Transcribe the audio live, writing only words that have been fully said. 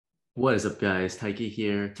What is up, guys? Taiki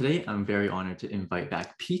here. Today, I'm very honored to invite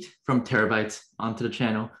back Pete from TerraBites onto the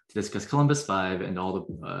channel to discuss Columbus-5 and all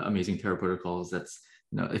the amazing Terra protocols that's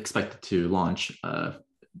expected to launch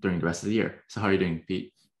during the rest of the year. So how are you doing,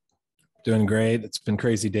 Pete? Doing great. It's been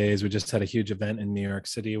crazy days. We just had a huge event in New York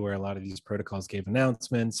City where a lot of these protocols gave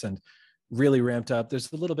announcements and really ramped up.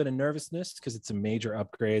 There's a little bit of nervousness because it's a major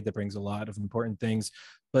upgrade that brings a lot of important things.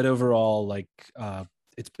 But overall,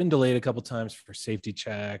 it's been delayed a couple times for safety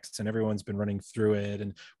checks and everyone's been running through it.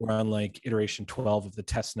 And we're on like iteration 12 of the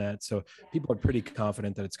test net. So people are pretty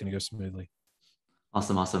confident that it's going to go smoothly.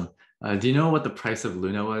 Awesome, awesome. Do you know what the price of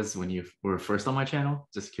Luna was when you were first on my channel?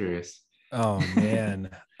 Just curious. Oh man.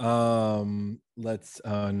 Let's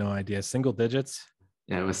no idea. Single digits.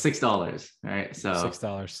 Yeah, it was $6. Right, so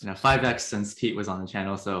 $6. 5x since Pete was on the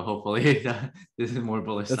channel. So hopefully this is more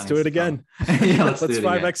bullish. Let's do it again. Yeah, let's do it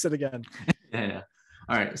 5x it again. Yeah.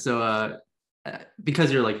 All right. So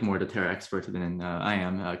because you're like more the Terra expert than I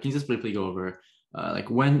am, can you just briefly go over like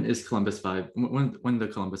when is Columbus-5 when the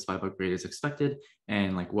Columbus-5 upgrade is expected,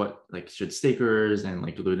 and like what like should stakers and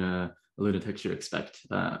like Lunatics should expect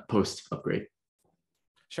post upgrade?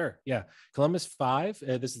 Sure. Yeah.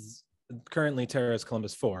 Columbus-5. This is currently Terra's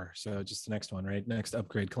Columbus-4. So just the next one, right? Next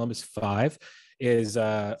upgrade. Columbus-5 is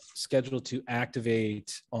scheduled to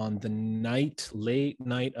activate on the late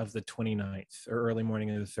night of the 29th or early morning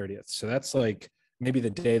of the 30th. So that's like maybe the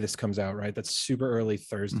day this comes out, right? That's super early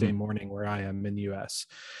Thursday morning where I am in the US.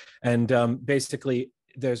 And basically,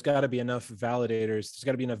 there's got to be enough validators. There's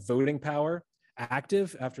got to be enough voting power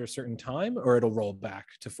active after a certain time, or it'll roll back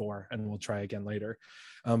to 4 and we'll try again later.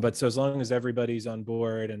 But so as long as everybody's on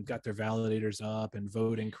board and got their validators up and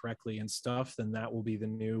voting correctly and stuff, then that will be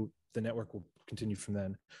the network will continue from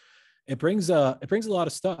then. It brings a lot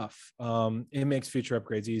of stuff. It makes future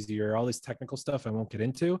upgrades easier. All this technical stuff I won't get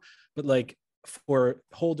into, but like for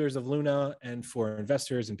holders of Luna and for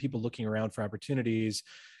investors and people looking around for opportunities,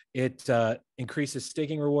 it increases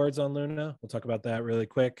staking rewards on Luna. We'll talk about that really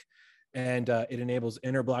quick. And it enables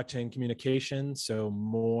inter-blockchain communication, so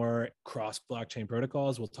more cross-blockchain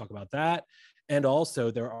protocols. We'll talk about that. And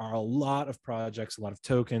also, there are a lot of projects, a lot of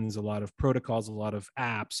tokens, a lot of protocols, a lot of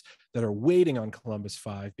apps that are waiting on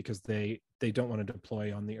Columbus-5 because they don't want to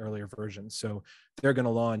deploy on the earlier versions. So they're going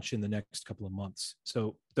to launch in the next couple of months.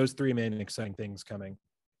 So those three main exciting things coming.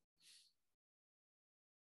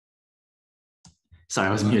 Sorry,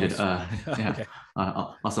 I was muted. Yeah. Okay.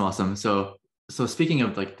 Awesome. So speaking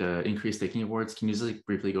of like the increased staking awards, can you just like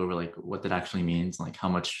briefly go over like what that actually means? Like how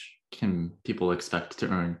much can people expect to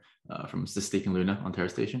earn from the staking Luna on Terra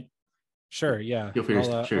Station? Sure. Yeah. Feel free to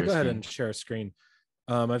share I'll go ahead screen. and share a screen.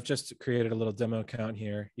 I've just created a little demo account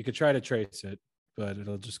here. You could try to trace it, but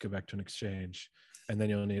it'll just go back to an exchange, and then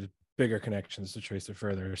you'll need bigger connections to trace it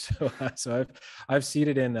further. So I've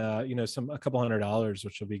seeded in a couple $100,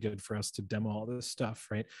 which will be good for us to demo all this stuff,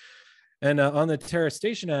 right? And on the Terra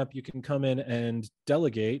Station app, you can come in and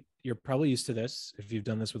delegate. You're probably used to this if you've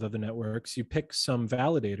done this with other networks. You pick some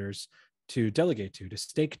validators to delegate to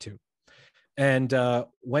stake to. And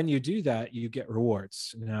when you do that, you get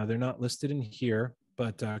rewards. Now, they're not listed in here,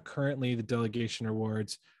 but currently the delegation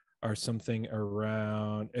rewards are something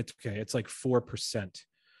around, it's like 4%.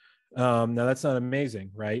 Now, that's not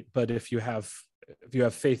amazing, right? But if you have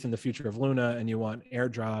faith in the future of Luna and you want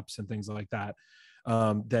airdrops and things like that,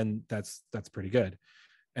 then that's pretty good.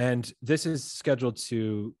 And this is scheduled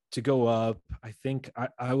to go up. I think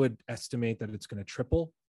I would estimate that it's going to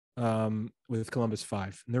triple with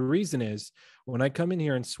Columbus-5. And the reason is when I come in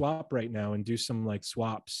here and swap right now and do some like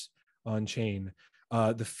swaps on chain,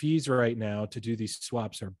 the fees right now to do these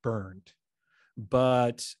swaps are burned.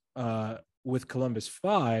 But with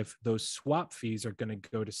Columbus-5, those swap fees are going to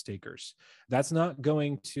go to stakers. That's not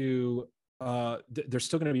going to there's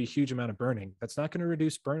still going to be a huge amount of burning. That's not going to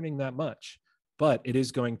reduce burning that much, but it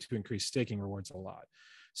is going to increase staking rewards a lot.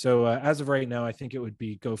 So as of right now, I think it would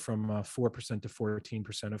go from 4% to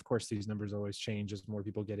 14%. Of course, these numbers always change as more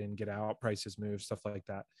people get in, get out, prices move, stuff like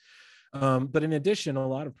that. But in addition, a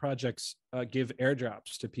lot of projects give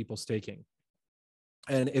airdrops to people staking.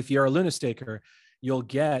 And if you're a Luna staker, you'll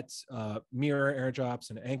get mirror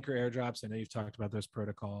airdrops and anchor airdrops. I know you've talked about those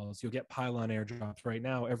protocols. You'll get pylon airdrops right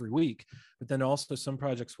now every week, but then also some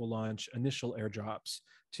projects will launch initial airdrops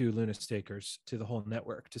to Luna stakers, to the whole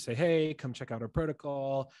network, to say, hey, come check out our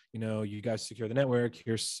protocol. You guys secure the network.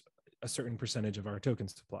 Here's a certain percentage of our token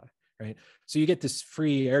supply, right? So you get this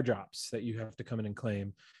free airdrops that you have to come in and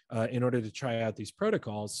claim in order to try out these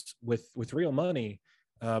protocols with real money,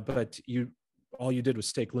 but all you did was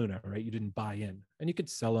stake Luna, right? You didn't buy in, and you could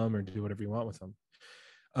sell them or do whatever you want with them.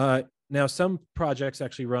 Now, some projects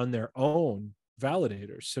actually run their own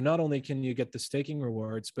validators. So not only can you get the staking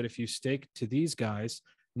rewards, but if you stake to these guys,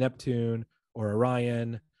 Neptune or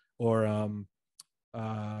Orion or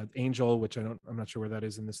Angel, which I'm not sure where that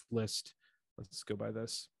is in this list. Let's go by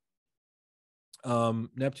this.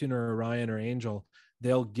 Neptune or Orion or Angel,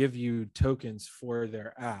 they'll give you tokens for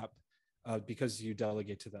their app because you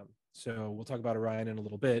delegate to them. So we'll talk about Orion in a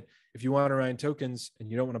little bit. If you want Orion tokens and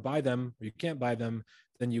you don't want to buy them, or you can't buy them,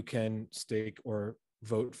 then you can stake or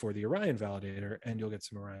vote for the Orion validator and you'll get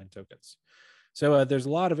some Orion tokens. So there's a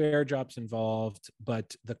lot of airdrops involved,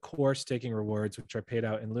 but the core staking rewards, which are paid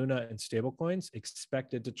out in Luna and stablecoins,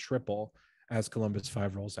 expected to triple as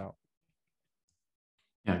Columbus-5 rolls out.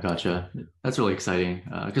 Yeah, gotcha. That's really exciting.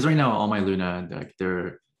 Because right now all my Luna, like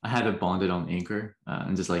I have it bonded on Anchor,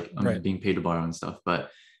 and just like I'm being paid to borrow and stuff.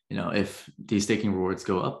 But if these staking rewards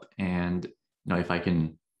go up, and if I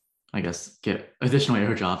can, I guess, get additional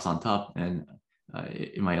airdrops on top, and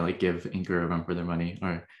it might like give Anchor a run for their money.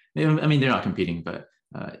 Or I mean, they're not competing, but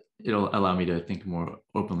it'll allow me to think more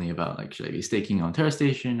openly about like, should I be staking on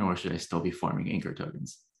TerraStation or should I still be farming Anchor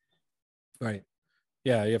tokens? Right.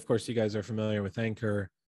 Yeah, of course, you guys are familiar with Anchor.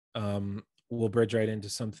 We'll bridge right into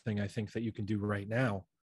something I think that you can do right now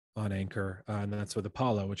on Anchor, and that's with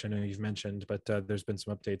Apollo, which I know you've mentioned, but there's been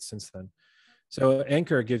some updates since then. So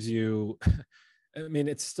Anchor gives you, I mean,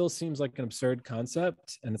 it still seems like an absurd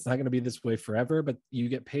concept, and it's not going to be this way forever, but you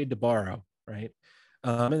get paid to borrow, right?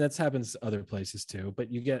 And that happens other places too,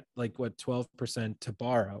 but you get like 12% to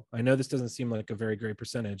borrow. I know this doesn't seem like a very great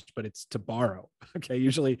percentage, but it's to borrow. Okay.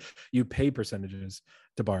 Usually you pay percentages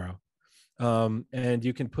to borrow. And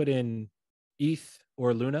you can put in ETH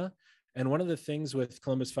or Luna. And one of the things with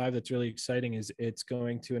Columbus-5 that's really exciting is it's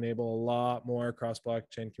going to enable a lot more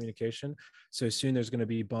cross-blockchain communication. So soon there's going to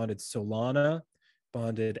be bonded Solana,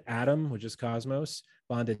 bonded Atom, which is Cosmos,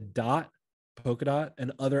 bonded DOT, Polkadot,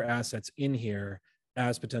 and other assets in here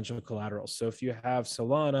as potential collateral. So if you have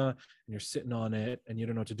Solana and you're sitting on it and you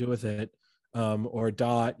don't know what to do with it, or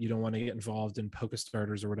DOT, you don't want to get involved in Polka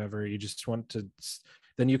starters or whatever, you just want to,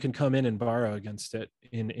 then you can come in and borrow against it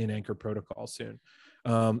in Anchor protocol soon,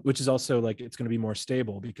 which is also like, it's going to be more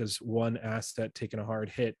stable because one asset taking a hard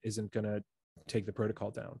hit isn't going to take the protocol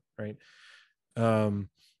down, right?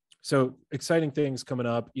 So exciting things coming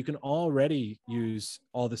up. You can already use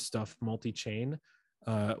all this stuff multi-chain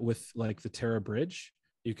with like the Terra bridge.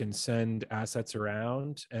 You can send assets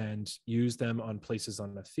around and use them on places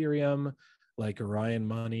on Ethereum, like Orion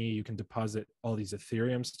Money. You can deposit all these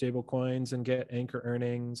Ethereum stable coins and get Anchor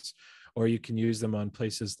earnings, or you can use them on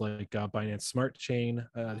places like Binance Smart Chain.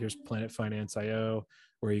 Here's Planet Finance IO,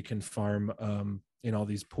 where you can farm in all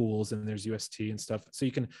these pools, and there's UST and stuff. So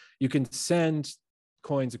you can send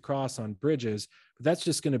coins across on bridges, but that's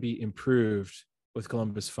just going to be improved with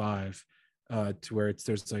Columbus-5 to where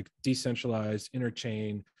there's like decentralized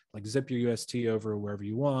interchain, like zip your UST over wherever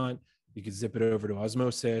you want. You could zip it over to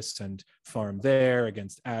Osmosis and farm there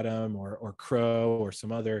against Atom or Crow or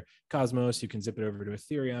some other Cosmos. You can zip it over to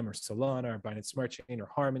Ethereum or Solana or Binance Smart Chain or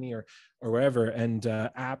Harmony or wherever. And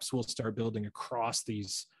apps will start building across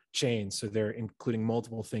these chains. So they're including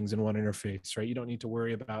multiple things in one interface, right? You don't need to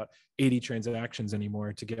worry about 80 transactions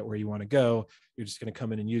anymore to get where you want to go. You're just going to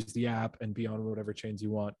come in and use the app and be on whatever chains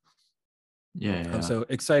you want. Yeah. So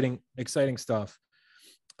exciting stuff.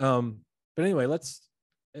 But anyway,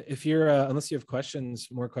 if you're, unless you have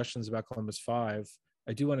more questions about Columbus-5,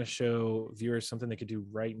 I do want to show viewers something they could do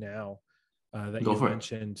right now that you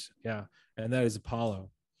mentioned. Yeah. And that is Apollo.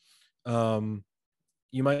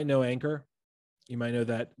 You might know Anchor. You might know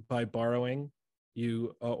that by borrowing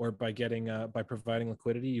or by getting, by providing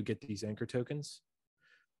liquidity, you get these Anchor tokens.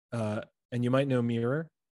 And you might know Mirror.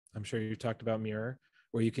 I'm sure you talked about Mirror,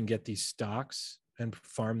 where you can get these stocks and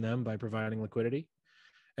farm them by providing liquidity.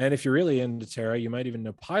 And if you're really into Terra, you might even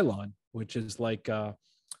know Pylon, which is like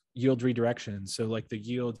yield redirection. So like the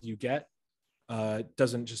yield you get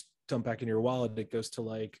doesn't just dump back in your wallet. It goes to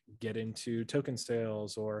like get into token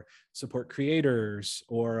sales or support creators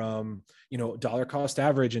or, dollar cost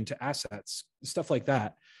average into assets, stuff like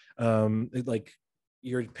that. Like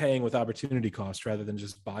you're paying with opportunity cost rather than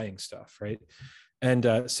just buying stuff, right?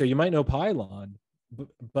 And so you might know Pylon,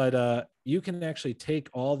 but you can actually take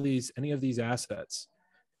any of these assets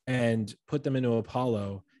and put them into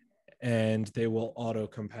Apollo and they will auto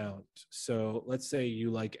compound. So let's say you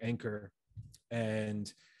like Anchor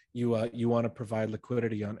and you want to provide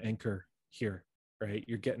liquidity on Anchor here, right?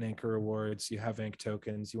 You're getting Anchor rewards, you have Anchor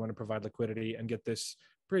tokens, you want to provide liquidity and get this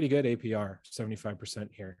pretty good APR, 75%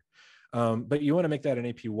 here. But you want to make that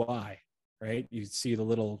an APY, right? You see the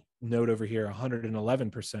little note over here,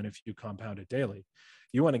 111% if you compound it daily.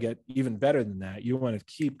 You want to get even better than that. You want to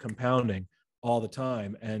keep compounding all the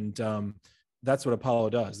time. And that's what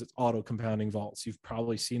Apollo does. It's auto compounding vaults. You've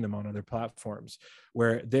probably seen them on other platforms,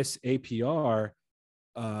 where this APR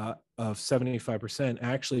of 75%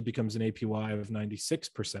 actually becomes an APY of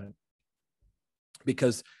 96%,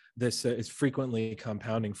 because this is frequently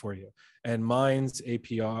compounding for you. And mine's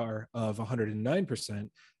APR of 109%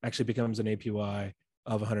 actually becomes an APY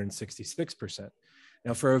of 166%.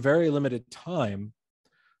 Now, for a very limited time,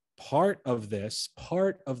 part of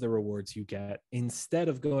the rewards you get, instead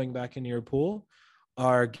of going back into your pool,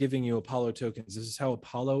 are giving you Apollo tokens. This is how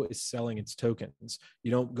Apollo is selling its tokens.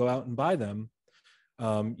 You don't go out and buy them.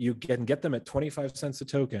 You can get them at 25 cents a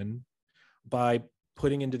token by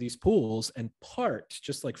putting into these pools, and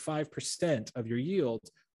just like 5% of your yield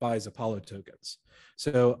buys Apollo tokens.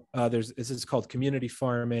 So this is called community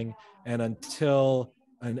farming. And until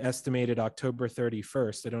an estimated October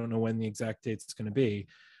 31st, I don't know when the exact date it's going to be,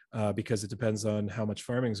 because it depends on how much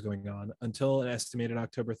farming is going on. Until an estimated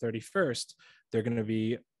October 31st, they're going to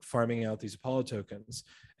be farming out these Apollo tokens.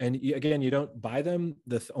 And again, you don't buy them.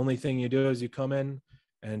 The only thing you do is you come in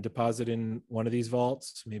and deposit in one of these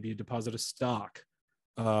vaults. Maybe you deposit a stock,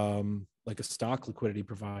 like a stock liquidity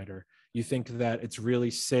provider. You think that it's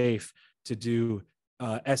really safe to do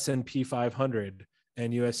S&P 500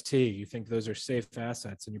 and UST. You think those are safe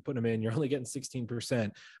assets, and you put them in, you're only getting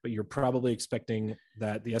 16%, but you're probably expecting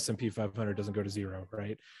that the S&P 500 doesn't go to zero,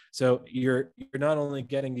 right? So you're not only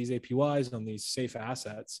getting these APYs on these safe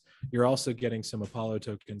assets, you're also getting some Apollo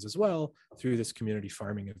tokens as well through this community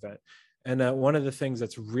farming event. And one of the things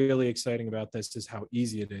that's really exciting about this is how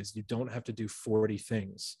easy it is. You don't have to do 40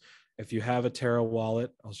 things. If you have a Terra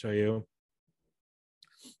wallet, I'll show you.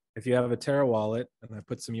 If you have a Terra wallet, and I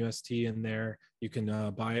put some UST in there, you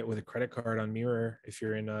can buy it with a credit card on Mirror if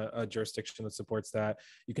you're in a jurisdiction that supports that.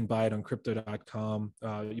 You can buy it on crypto.com.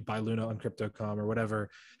 You buy Luna on crypto.com or whatever,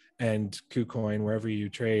 and KuCoin, wherever you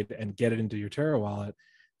trade, and get it into your Terra wallet.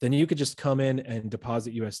 Then you could just come in and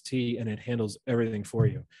deposit UST, and it handles everything for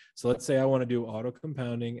you. So let's say I want to do auto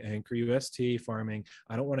compounding, anchor UST farming.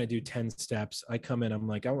 I don't want to do 10 steps. I come in, I'm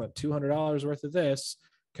like, I want $200 worth of this,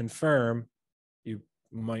 confirm. You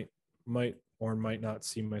might or might not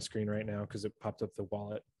see my screen right now because it popped up the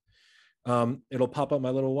wallet. It'll pop up my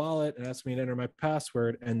little wallet and ask me to enter my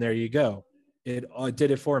password, and there you go. It did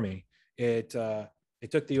it for me. It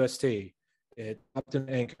took the UST, it popped an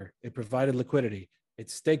anchor, it provided liquidity, it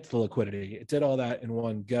staked the liquidity, it did all that in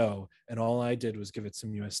one go, and all I did was give it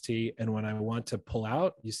some UST. And when I want to pull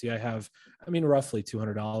out, you see I have, roughly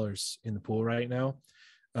 $200 in the pool right now.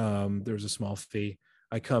 There's a small fee.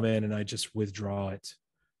 I come in and I just withdraw it,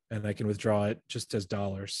 and I can withdraw it just as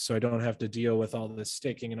dollars. So I don't have to deal with all this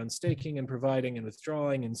staking and unstaking and providing and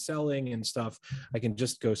withdrawing and selling and stuff. I can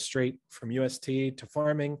just go straight from UST to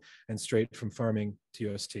farming and straight from farming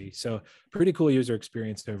to UST. So pretty cool user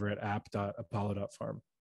experience over at app.apollo.farm.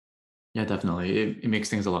 Yeah, definitely. It makes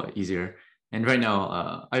things a lot easier. And right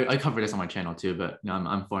now, I cover this on my channel too, but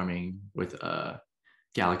I'm farming with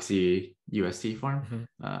Galaxy UST farm.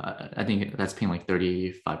 I think that's paying like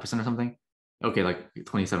 35% or something. Okay, like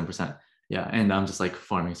 27%. Yeah, and I'm just like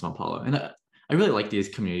farming some Apollo. And I really like these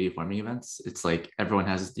community farming events. It's like everyone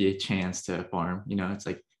has the chance to farm. It's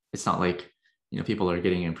like, it's not like, people are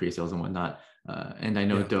getting in pre-sales and whatnot. And I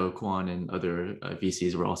know Do Kwon and other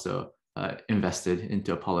VCs were also invested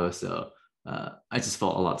into Apollo. So I just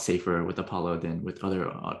felt a lot safer with Apollo than with other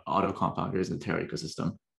auto compounders in the Terra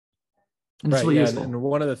ecosystem. And it's really useful. And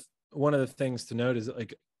one of the things to note is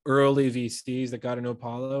like early VCs that got into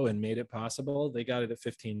Apollo and made it possible, they got it at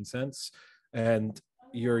 15 cents, and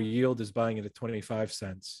your yield is buying it at 25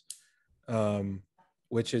 cents,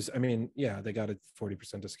 which is, they got a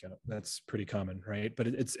 40% discount. That's pretty common, right? But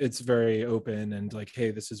it's very open and like, hey,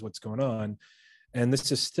 this is what's going on. And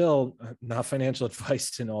this is still not financial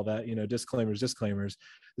advice and all that, disclaimers.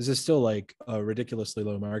 This is still like a ridiculously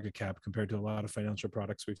low market cap compared to a lot of financial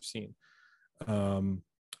products we've seen.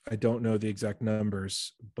 I don't know the exact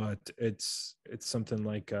numbers, but it's something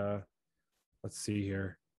like let's see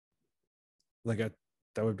here, that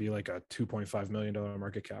would be like a $2.5 million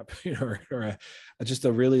market cap, or just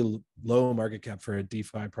a really low market cap for a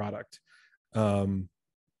DeFi product. So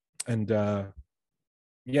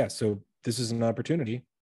this is an opportunity.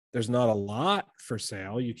 There's not a lot for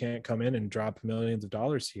sale. You can't come in and drop millions of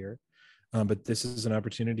dollars here, but this is an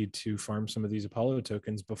opportunity to farm some of these Apollo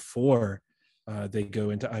tokens before they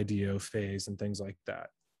go into IDO phase and things like that.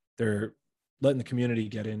 They're letting the community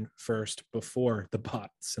get in first before the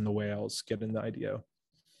bots and the whales get in the IDO.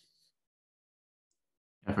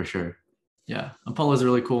 Yeah, for sure. Yeah, Apollo is a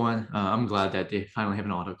really cool one. I'm glad that they finally have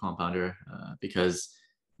an auto compounder because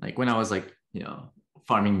like when I was like,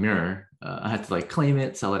 farming mirror, I had to like claim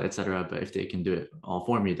it, sell it, etc. But if they can do it all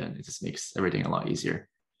for me, then it just makes everything a lot easier.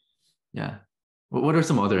 Yeah. What are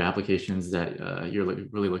some other applications that you're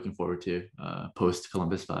really looking forward to post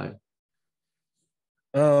Columbus-5?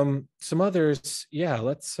 Some others, yeah,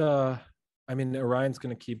 let's I mean, Orion's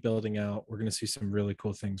going to keep building out. We're going to see some really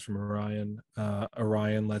cool things from Orion.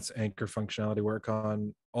 Orion lets anchor functionality work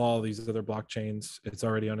on all these other blockchains. It's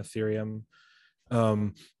already on Ethereum.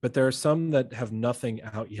 But there are some that have nothing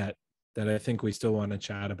out yet that I think we still want to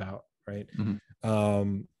chat about, right?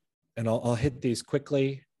 And I'll hit these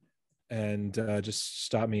quickly, and just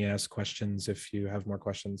stop me, ask questions if you have more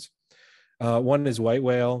questions. One is White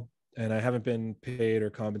Whale, and I haven't been paid or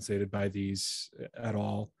compensated by these at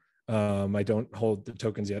all. I don't hold the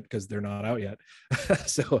tokens yet because they're not out yet.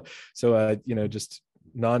 so you know, just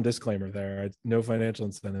non-disclaimer there, no financial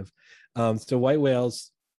incentive. So White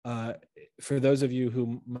Whales, for those of you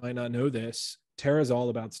who might not know this, Terra is all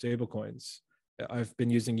about stablecoins. I've been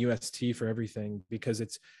using UST for everything because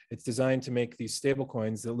it's designed to make these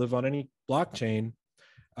stablecoins that live on any blockchain,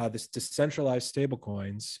 this decentralized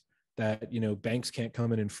stablecoins that, you know, banks can't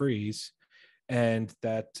come in and freeze, and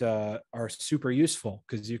that are super useful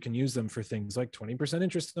because you can use them for things like 20%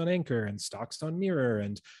 interest on Anchor and stocks on Mirror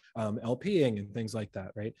and LPing and things like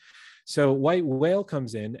that, right? So White Whale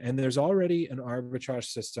comes in, and there's already an arbitrage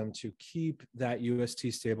system to keep that UST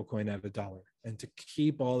stablecoin at $1 and to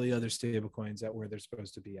keep all the other stablecoins at where they're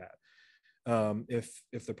supposed to be at.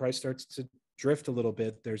 If the price starts to drift a little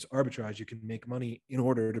bit, there's arbitrage. You can make money in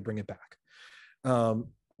order to bring it back.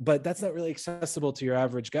 But that's not really accessible to your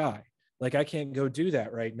average guy. Like, I can't go do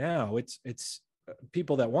that right now. It's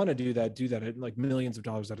people that want to do that at like millions of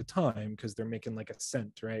dollars at a time because they're making like a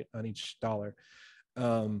cent, right, on each dollar.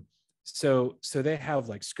 So they have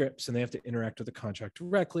like scripts, and they have to interact with the contract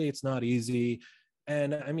directly. It's not easy.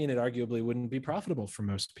 And I mean, it arguably wouldn't be profitable for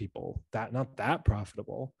most people, not that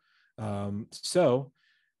profitable. So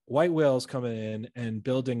White Whale's coming in and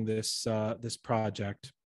building this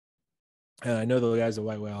project. And I know the guys at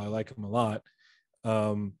White Whale, I like them a lot.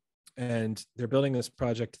 And they're building this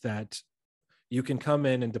project that you can come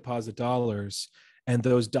in and deposit dollars, and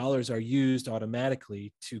those dollars are used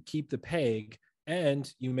automatically to keep the peg,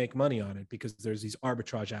 and you make money on it because there's these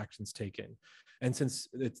arbitrage actions taken. And since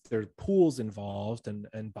there are pools involved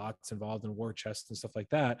and bots involved and war chests and stuff like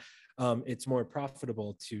that, it's more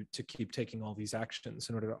profitable to keep taking all these actions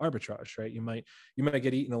in order to arbitrage, right? You might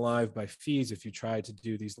get eaten alive by fees if you try to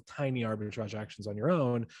do these tiny arbitrage actions on your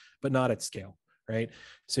own, but not at scale. Right.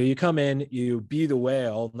 So you come in, you be the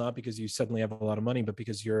whale, not because you suddenly have a lot of money, but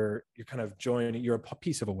because you're kind of joining, you're a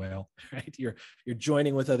piece of a whale, right? You're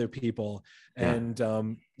joining with other people, and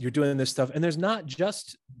you're doing this stuff. And there's not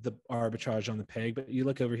just the arbitrage on the peg, but you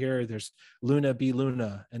look over here, there's Luna, B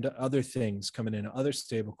Luna, and other things coming in, other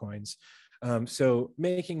stable coins. So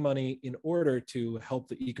making money in order to help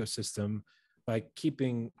the ecosystem by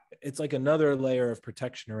keeping, it's like another layer of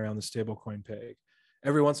protection around the stablecoin peg.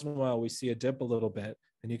 Every once in a while we see a dip a little bit,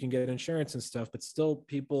 and you can get insurance and stuff, but still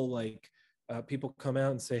people come out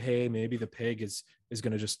and say, hey, maybe the peg is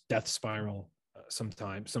going to just death spiral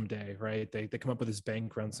someday, right? They come up with this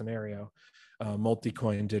bank run scenario.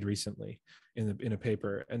 Multicoin did recently in a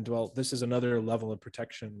paper. And well, this is another level of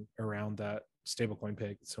protection around that stablecoin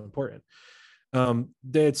peg. It's so important.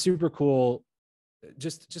 They had super cool,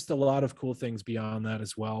 just a lot of cool things beyond that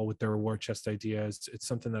as well with their war chest ideas. It's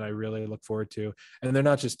something that I really look forward to. And they're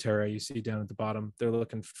not just Terra. You see down at the bottom, they're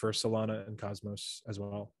looking for Solana and Cosmos as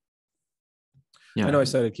well. Yeah. I know I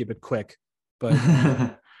said I'd keep it quick, but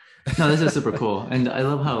no, this is super cool. And I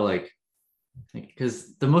love how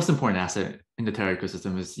because the most important asset in the Terra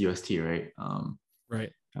ecosystem is UST, right?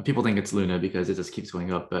 Right. People think it's Luna because it just keeps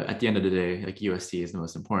going up, but at the end of the day, like UST is the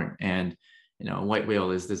most important. And White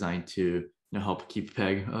Whale is designed to help keep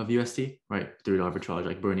peg of UST, right, through the arbitrage,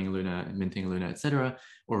 like burning Luna and minting Luna, etc.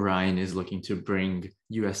 Orion is looking to bring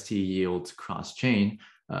UST yields cross-chain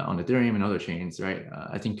on Ethereum and other chains, right?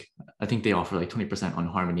 I think they offer like 20% on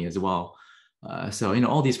Harmony as well. So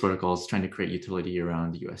all these protocols trying to create utility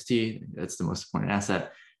around UST. That's the most important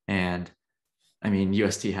asset. And I mean,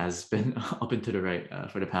 UST has been up and to the right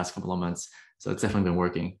for the past couple of months, so it's definitely been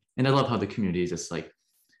working. And I love how the community is just like,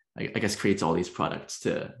 I guess, creates all these products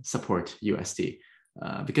to support UST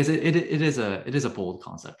because it is a bold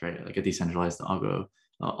concept, right? Like a decentralized algo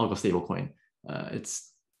stablecoin.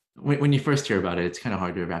 It's when you first hear about it, it's kind of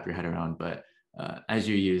hard to wrap your head around. But as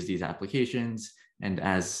you use these applications, and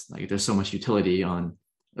as there's so much utility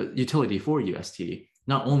for UST,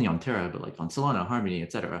 not only on Terra but like on Solana, Harmony,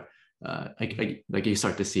 etc. Like you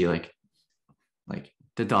start to see like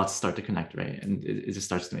the dots start to connect, right? And it just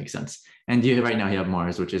starts to make sense. And you right now you have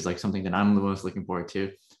Mars, which is like something that I'm the most looking forward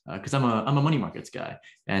to, because I'm a money markets guy,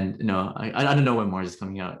 and I don't know when Mars is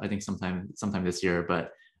coming out. I think sometime this year,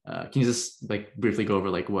 but can you just like briefly go over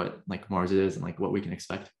like what like Mars is and like what we can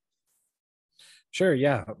expect? Sure.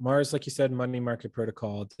 Yeah. Mars, like you said, money market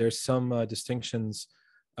protocol. There's some distinctions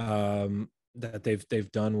that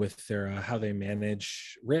they've done with their how they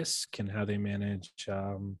manage risk and how they manage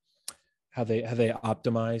how they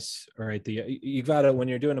optimize. All right. You got to, when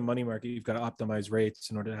you're doing a money market, you've got to optimize rates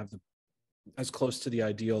in order to have the as close to the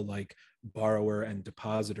ideal like borrower and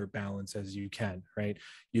depositor balance as you can, right?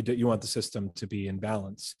 You want the system to be in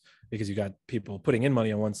balance because you got people putting in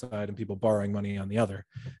money on one side and people borrowing money on the other,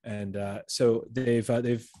 and so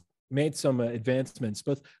they've made some advancements.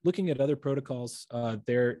 Both looking at other protocols,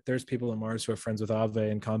 there's people in Mars who are friends with Aave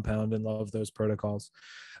and Compound and love those protocols,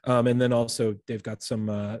 and then also they've got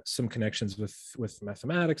some connections with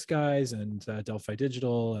mathematics guys and Delphi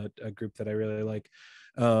Digital, a group that I really like.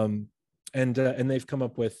 And they've come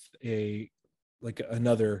up with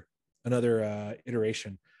another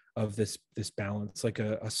iteration of this balance, like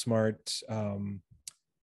a smart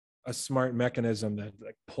mechanism that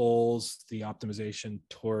like pulls the optimization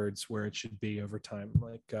towards where it should be over time.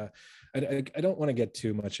 Like I don't want to get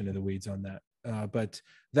too much into the weeds on that, but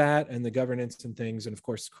that and the governance and things, and of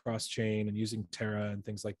course cross chain and using Terra and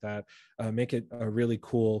things like that, make it a really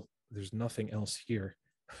cool. There's nothing else here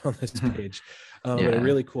on this page, but a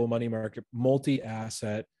really cool money market,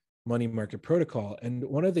 multi-asset money market protocol. And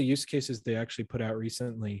one of the use cases they actually put out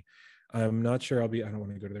recently, I'm not sure I don't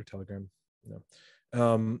want to go to their Telegram.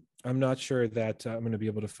 No, I'm not sure that I'm going to be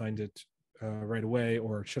able to find it right away,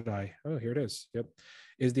 or should I? Oh, here it is. Yep.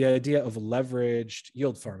 Is the idea of leveraged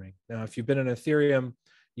yield farming. Now, if you've been in Ethereum,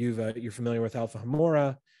 you're familiar with Alpha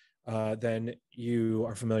Homora, then you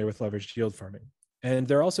are familiar with leveraged yield farming. And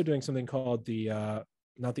they're also doing something called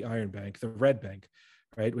not the Iron Bank, the Red Bank,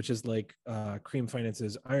 right? Which is like Cream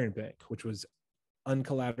Finance's Iron Bank, which was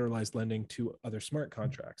uncollateralized lending to other smart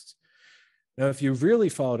contracts. Now, if you really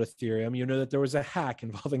followed Ethereum, you know that there was a hack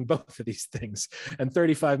involving both of these things, and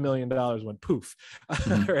 $35 million went poof,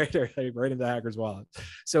 right into the hacker's wallet.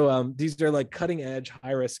 So these are like cutting edge,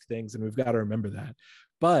 high risk things, and we've got to remember that.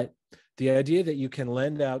 But the idea that you can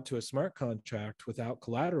lend out to a smart contract without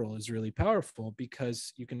collateral is really powerful,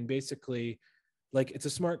 because you can basically, like, it's a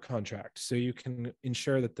smart contract, so you can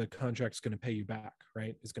ensure that the contract's going to pay you back,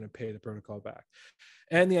 right? It's going to pay the protocol back.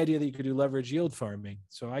 And the idea that you could do leverage yield farming.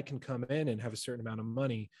 So I can come in and have a certain amount of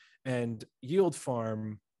money and yield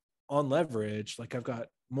farm on leverage. Like, I've got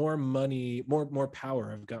more money, more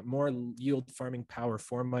power. I've got more yield farming power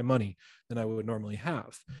for my money than I would normally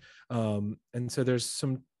have. And so there's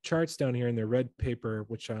some charts down here in their red paper,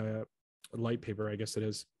 light paper, I guess it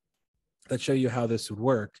is, that show you how this would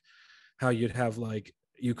work. How you'd have, like,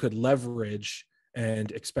 you could leverage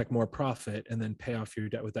and expect more profit and then pay off your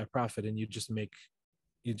debt with that profit, and you just make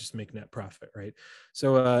net profit, right?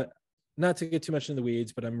 So not to get too much in the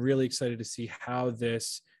weeds, but I'm really excited to see how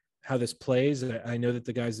this plays. I know that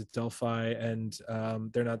the guys at Delphi, and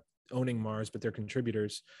they're not owning Mars, but they're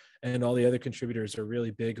contributors, and all the other contributors are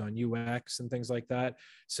really big on UX and things like that.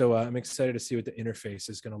 So I'm excited to see what the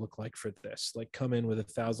interface is going to look like for this. Like, come in with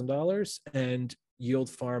 $1,000 and yield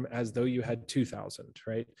farm as though you had 2,000,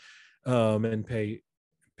 right? And pay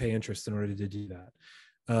interest in order to do that.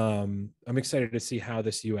 I'm excited to see how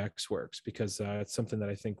this UX works, because it's something that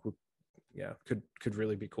I think could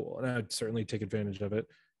really be cool, and I'd certainly take advantage of it.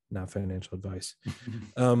 Not financial advice.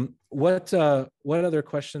 What other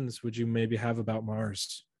questions would you maybe have about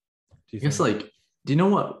Mars? I guess, like, do you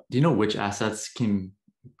know which assets can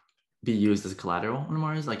be used as collateral on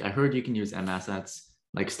Mars? Like, I heard you can use M-assets,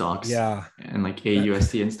 like stocks, and like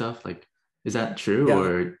aUST and stuff. Like, is that true?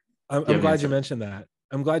 Or I'm glad you mentioned that.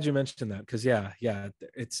 I'm glad you mentioned that, because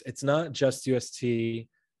it's not just UST,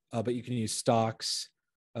 but you can use stocks,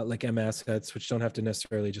 like M-assets, which don't have to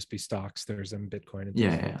necessarily just be stocks. There's Bitcoin and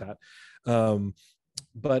things like that.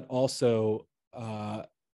 But also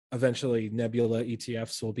eventually Nebula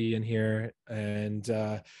ETFs will be in here, and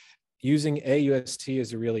using aUST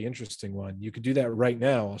is a really interesting one. You could do that right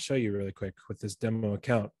now. I'll show you really quick with this demo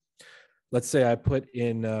account. Let's say I put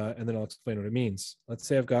in, and then I'll explain what it means. Let's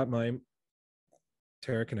say I've got my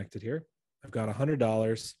Terra connected here. I've got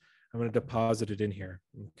 $100. I'm going to deposit it in here.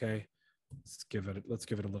 Okay. Let's give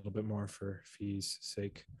it a little bit more for fees'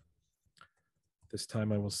 sake. This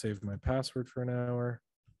time I will save my password for an hour.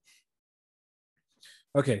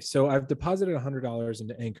 Okay, so I've deposited $100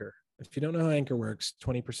 into Anchor. If you don't know how Anchor works,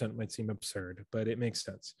 20% might seem absurd, but it makes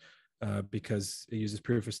sense because it uses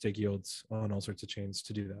proof of stake yields on all sorts of chains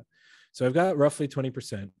to do that. So I've got roughly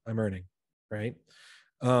 20% I'm earning, right?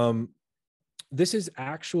 This is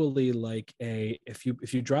actually like if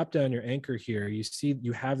you drop down your anchor here, you see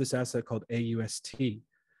you have this asset called aUST.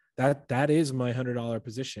 That is my $100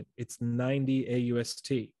 position. It's 90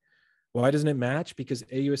 aUST. Why doesn't it match? Because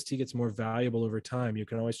aUST gets more valuable over time. You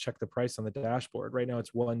can always check the price on the dashboard. Right now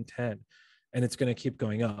it's 110 and it's going to keep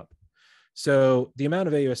going up. So the amount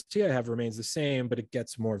of aUST I have remains the same, but it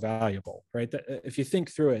gets more valuable, right? If you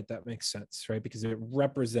think through it, that makes sense, right? Because it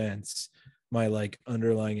represents my like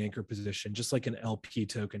underlying anchor position, just like an LP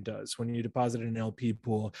token does. When you deposit in an LP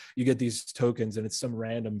pool, you get these tokens and it's some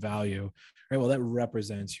random value, right? Well, that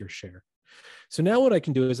represents your share. So now what I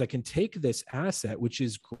can do is I can take this asset, which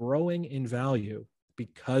is growing in value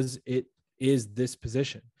because it is this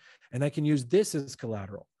position, and I can use this as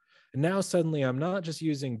collateral. And now suddenly I'm not just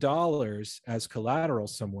using dollars as collateral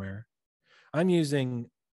somewhere. I'm using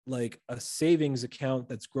like a savings account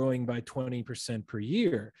that's growing by 20% per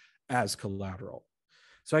year as collateral.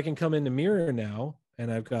 So I can come into Mirror now,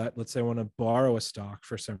 and I've got, let's say I want to borrow a stock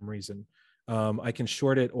for some reason. I can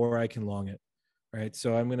short it or I can long it, right?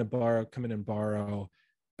 So I'm going to come in and borrow,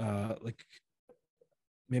 like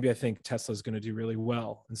maybe I think Tesla's going to do really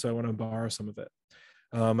well. And so I want to borrow some of it.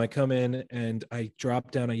 I come in and I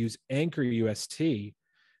drop down, I use Anchor UST.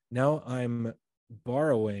 Now I'm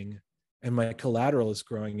borrowing and my collateral is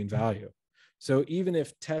growing in value. So even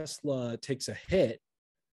if Tesla takes a hit,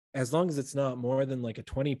 as long as it's not more than like a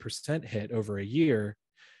 20% hit over a year,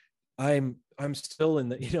 I'm still in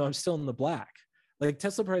the, I'm still in the black. Like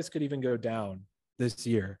Tesla price could even go down this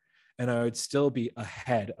year and I would still be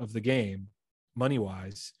ahead of the game money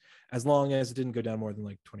wise, as long as it didn't go down more than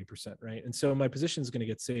like 20%, right? And so my position is going to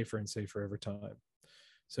get safer and safer over time.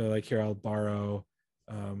 So like here, I'll borrow,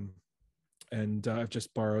 and I've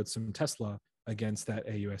just borrowed some Tesla against that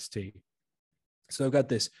aUST. So I've got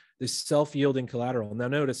this self-yielding collateral. Now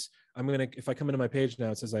notice, if I come into my page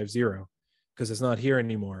now, it says I have 0 because it's not here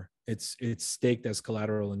anymore. It's staked as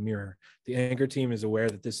collateral in Mirror. The Anchor team is aware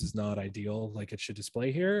that this is not ideal, like it should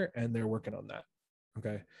display here, and they're working on that.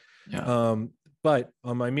 Okay. Yeah. But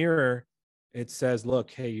on my Mirror, it says, look,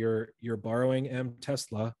 hey, you're borrowing M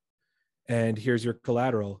Tesla, and here's your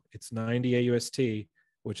collateral. It's 90 aUST,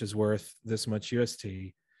 which is worth this much UST,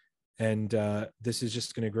 and this is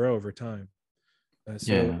just going to grow over time.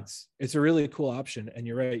 So it's a really cool option, and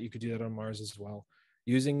you're right. You could do that on Mars as well,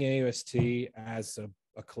 using aUST as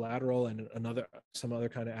a collateral and some other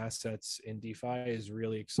kind of assets in DeFi is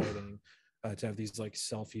really exciting. To have these like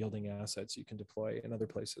self-yielding assets you can deploy in other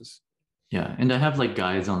places. Yeah, and I have like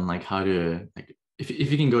guides on like how to like if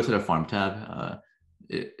you can go to the farm tab,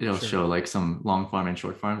 it'll show like some long farm and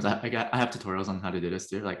short farms. I have tutorials on how to do this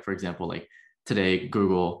too. Like for example, like today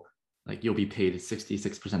Google, like you'll be paid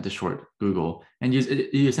 66% to short Google, and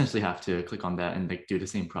you essentially have to click on that and like do the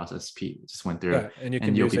same process Pete just went through. Yeah, and you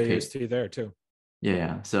can use aUST there too.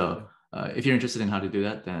 Yeah. So if you're interested in how to do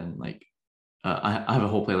that, then like I have a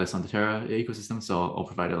whole playlist on the Terra ecosystem, so I'll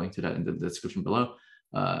provide a link to that in the description below.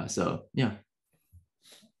 So yeah.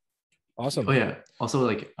 Awesome. Oh yeah. Also,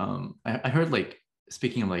 like I heard like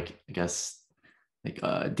speaking of like I guess like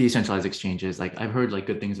decentralized exchanges, like I've heard like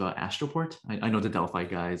good things about Astroport. I know the Delphi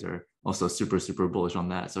guys are also super bullish on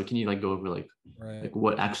that. So can you like go over like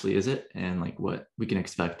what actually is it and like what we can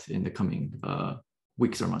expect in the coming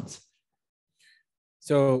weeks or months?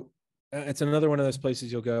 So it's another one of those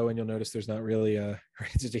places you'll go and you'll notice there's not really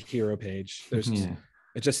it's just a hero page. There's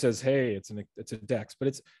it just says, hey, it's a DEX, but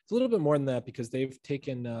it's a little bit more than that because they've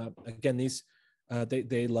taken again these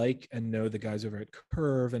they like and know the guys over at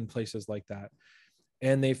Curve and places like that,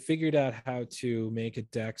 and they figured out how to make a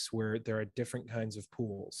DEX where there are different kinds of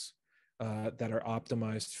pools that are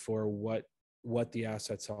optimized for what the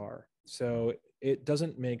assets are. So it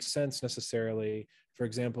doesn't make sense necessarily. For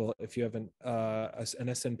example, if you have an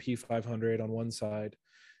S&P 500 on one side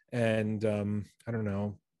and I don't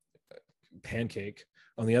know, Pancake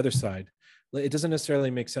on the other side, it doesn't necessarily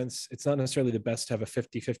make sense. It's not necessarily the best to have a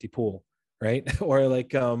 50-50 pool, right? Or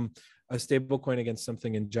like a stable coin against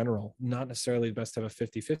something in general, not necessarily the best to have a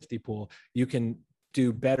 50-50 pool. You can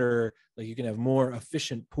do better, like you can have more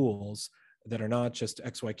efficient pools that are not just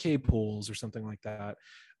XYK pools or something like that.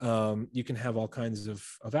 You can have all kinds of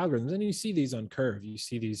algorithms, and you see these on Curve. You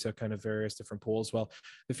see these kind of various different pools. Well,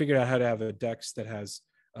 they figured out how to have a DEX that has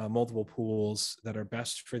multiple pools that are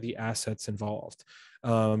best for the assets involved.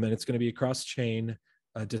 And it's going to be a cross-chain,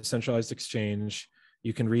 decentralized exchange.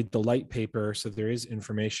 You can read the light paper, so there is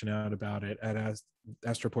information out about it at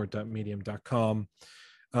astroport.medium.com.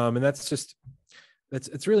 And that's just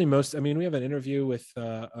it's really most. I mean, we have an interview with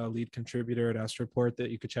a lead contributor at Astroport that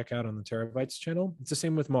you could check out on the TerraBites channel. It's the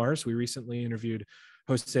same with Mars. We recently interviewed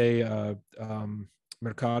Jose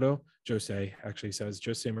Mercado. Jose actually says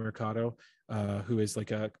Jose Mercado, who is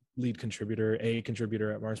like a lead contributor, a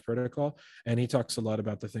contributor at Mars Protocol, and he talks a lot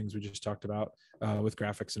about the things we just talked about with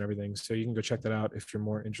graphics and everything. So you can go check that out if you're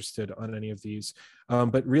more interested on any of these.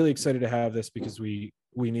 But really excited to have this because we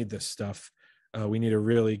need this stuff. We need a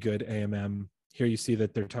really good AMM. Here you see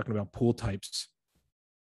that they're talking about pool types.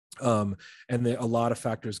 And a lot of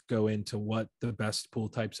factors go into what the best pool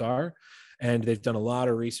types are. And they've done a lot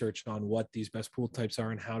of research on what these best pool types are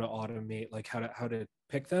and how to automate, like how to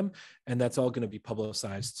pick them. And that's all going to be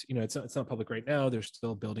publicized. You know, it's not public right now. They're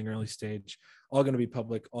still building early stage, all going to be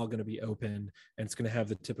public, all going to be open. And it's going to have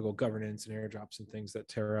the typical governance and airdrops and things that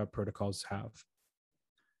Terra protocols have.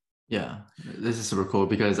 Yeah, this is super cool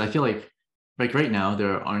because I feel like right now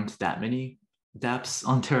there aren't that many DApps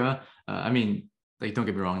on Terra. I mean, like don't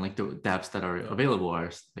get me wrong, like the DApps that are available are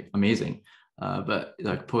like amazing. But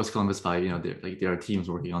like post Columbus-5, you know, there are teams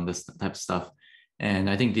working on this type of stuff, and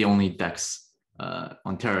I think the only DEX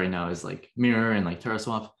on Terra right now is like Mirror and like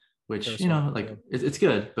TerraSwap, which you know, like it's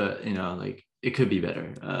good, but you know, like it could be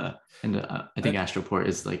better. And I think Astroport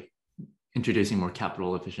is like introducing more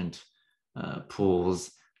capital efficient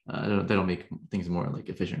pools. That'll make things more like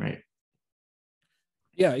efficient, right?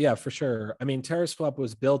 Yeah, for sure. I mean, TerraSwap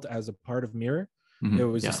was built as a part of Mirror. It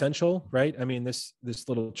was essential, right? I mean, this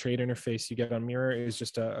little trade interface you get on Mirror is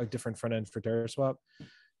just a different front end for TerraSwap.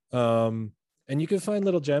 And you can find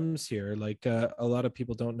little gems here. Like a lot of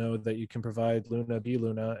people don't know that you can provide Luna B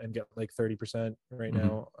Luna and get like 30% right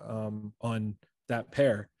now on that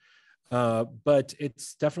pair. But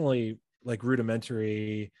it's definitely like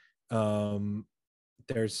rudimentary. I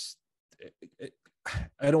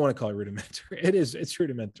don't want to call it rudimentary. It's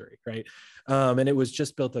rudimentary, right? And it was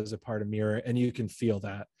just built as a part of Mirror, and you can feel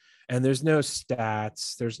that. And there's no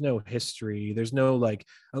stats, there's no history, there's no like,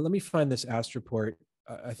 let me find this Astroport.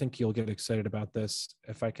 I think you'll get excited about this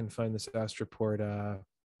if I can find this Astroport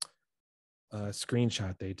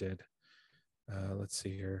screenshot they did. Let's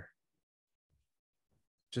see here.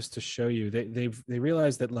 Just to show you, they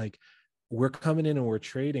realized that like we're coming in and we're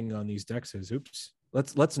trading on these dexes. Oops.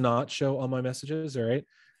 Let's not show all my messages. All right.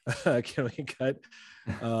 Can we cut?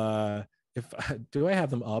 Do I have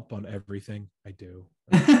them up on everything? I do.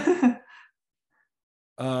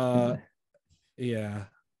 Yeah.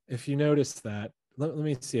 If you notice that, let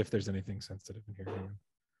me see if there's anything sensitive in here.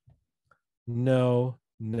 No.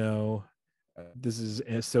 This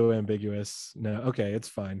is so ambiguous. No. Okay, it's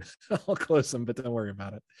fine. I'll close them, but don't worry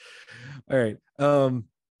about it. All right.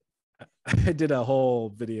 I did a whole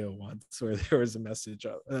video once where there was a message,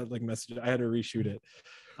 I had to reshoot it.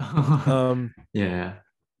 Yeah.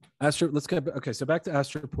 Let's get okay. So back to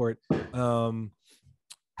Astroport.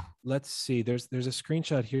 Let's see. There's a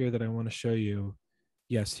screenshot here that I want to show you.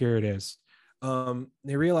 Yes, here it is.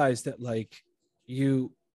 They realized that like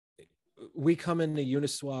we come into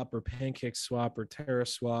Uniswap or PancakeSwap or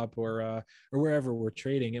TerraSwap or wherever we're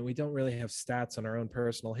trading, and we don't really have stats on our own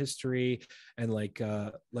personal history and like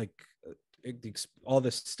all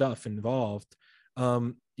this stuff involved.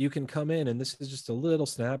 You can come in, and this is just a little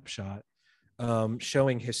snapshot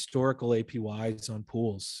showing historical APYs on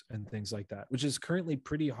pools and things like that, which is currently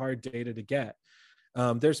pretty hard data to get.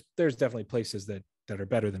 There's definitely places that are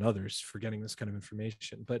better than others for getting this kind of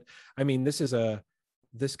information, but I mean, this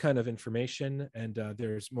kind of information, and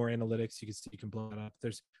there's more analytics. You can blow it up.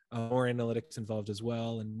 There's more analytics involved as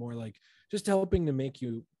well, and more like just helping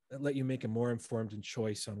to let you make a more informed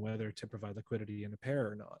choice on whether to provide liquidity in a pair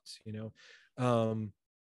or not. You know,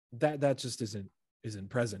 that just isn't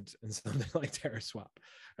present in something like TerraSwap,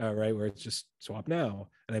 right? Where it's just swap now,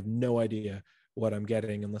 and I have no idea what I'm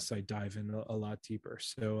getting unless I dive in a lot deeper.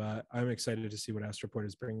 So I'm excited to see what Astroport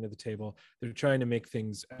is bringing to the table. They're trying to make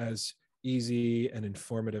things as easy and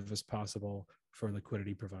informative as possible for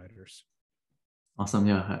liquidity providers. Awesome.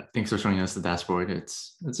 Yeah. Thanks for showing us the dashboard.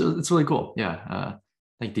 It's really cool. Yeah.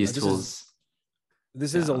 Like these tools.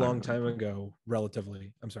 This is a long time ago,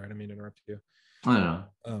 relatively. I'm sorry, I didn't mean to interrupt you. I don't know.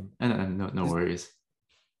 And no worries.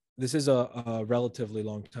 This is a relatively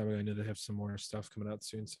long time ago. I know they have some more stuff coming out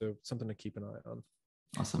soon, so something to keep an eye on.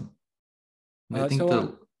 Awesome. I think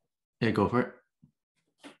yeah, go for it.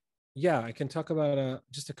 Yeah, I can talk about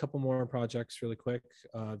just a couple more projects really quick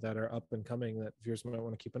that are up and coming that viewers might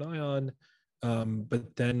want to keep an eye on.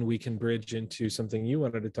 But then we can bridge into something you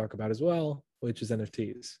wanted to talk about as well, which is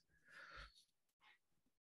NFTs.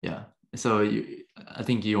 Yeah. So I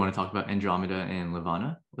think you want to talk about Andromeda and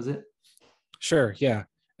Levana, was it? Sure. Yeah.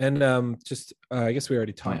 And I guess we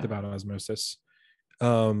already talked about Osmosis.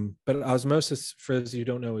 But Osmosis, for those of you who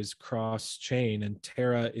don't know, is cross-chain, and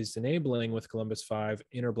Terra is enabling with Columbus-5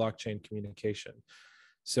 inter-blockchain communication.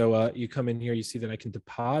 So you come in here, you see that I can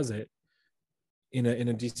deposit in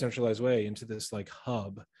a decentralized way into this like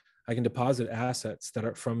hub. I can deposit assets that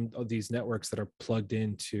are from these networks that are plugged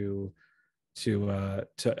into to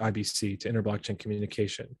IBC, to inter-blockchain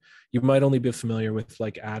communication. You might only be familiar with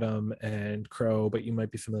like Atom and Crow, but you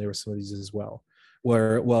might be familiar with some of these as well.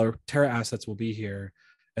 Where Terra assets will be here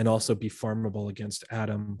and also be farmable against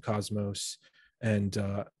Atom, Cosmos, and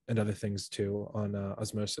other things too on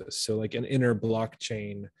Osmosis. So like an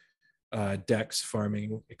inter-blockchain DEX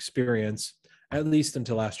farming experience, at least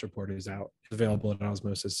until Astroport is out, available at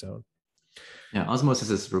Osmosis Zone. Yeah, Osmosis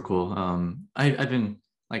is super cool. I've been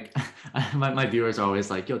like, my viewers are always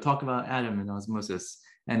like, yo, talk about Atom and Osmosis.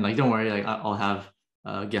 And like, don't worry, like I'll have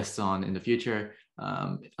guests on in the future.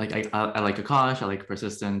 Like I like Akash, I like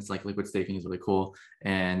persistence, like liquid staking is really cool.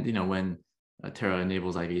 And you know, when Terra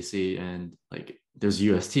enables IVC and like there's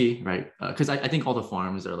UST, right? Because I think all the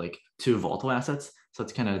farms are like too volatile assets, so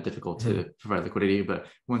it's kind of difficult to provide liquidity. But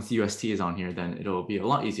once UST is on here, then it'll be a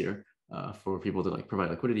lot easier for people to like provide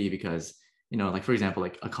liquidity, because you know, like for example,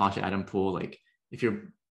 like Akash Atom pool, like if you're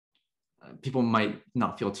people might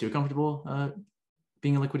not feel too comfortable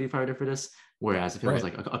being a liquidity provider for this. Whereas if it was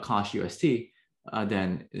like a Akash UST,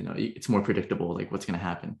 then you know it's more predictable, like what's going to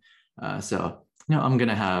happen. So you know, I'm going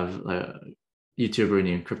to have a YouTuber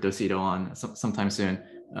named CryptoCito on sometime soon,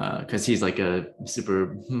 because he's like a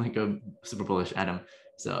super bullish Atom.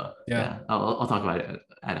 So yeah, I'll talk about it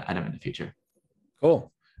Atom in the future.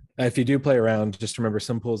 Cool. If you do play around, just remember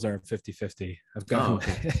some pools are 50-50. I've gotten,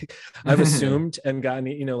 I've assumed and gotten,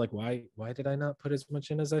 you know, like why did I not put as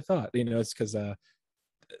much in as I thought? You know, it's because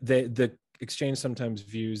the exchange sometimes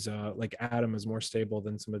views like Atom as more stable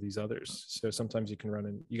than some of these others. So sometimes you can run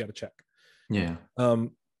and you got to check. Yeah.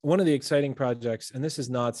 One of the exciting projects, and this is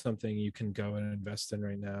not something you can go and invest in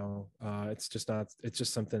right now. It's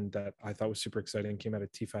just something that I thought was super exciting. Came out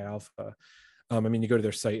of TeFi Alpha. I mean, you go to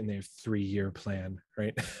their site and they have 3-year plan,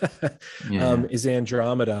 right? Is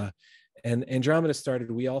Andromeda. And Andromeda started,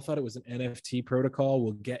 we all thought it was an NFT protocol.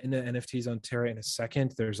 We'll get into NFTs on Terra in a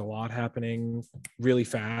second. There's a lot happening really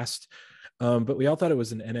fast. But we all thought it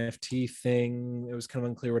was an NFT thing. It was kind of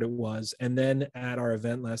unclear what it was. And then at our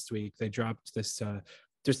event last week, they dropped this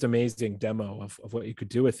just amazing demo of what you could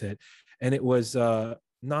do with it. And it was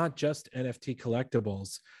not just NFT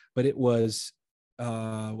collectibles, but it was,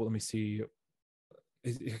 well, let me see.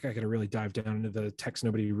 I got to really dive down into the text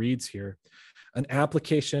nobody reads here. An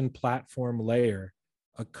application platform layer,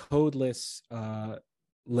 a codeless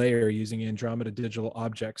layer using Andromeda digital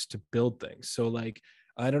objects to build things. So like,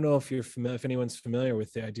 I don't know if you're familiar, if anyone's familiar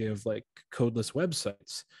with the idea of like codeless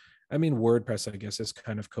websites. I mean, WordPress, I guess, is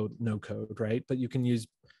kind of no code, right? But you can use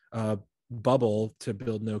Bubble to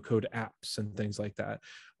build no code apps and things like that.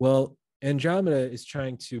 Well, Andromeda is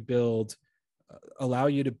trying to allow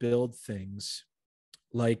you to build things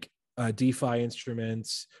like DeFi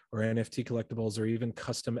instruments or NFT collectibles or even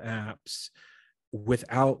custom apps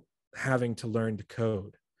without having to learn to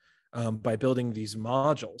code, by building these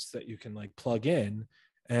modules that you can like plug in.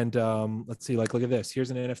 And let's see, like, look at this. Here's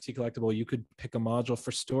an NFT collectible. You could pick a module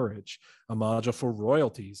for storage, a module for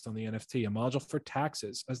royalties on the NFT, a module for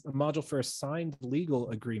taxes, a module for a signed legal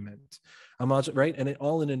agreement, a module, right? And it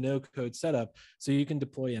all in a no code setup. So you can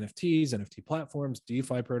deploy NFTs, NFT platforms,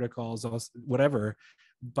 DeFi protocols, whatever,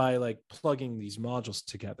 by like plugging these modules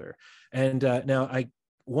together. And now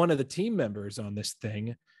one of the team members on this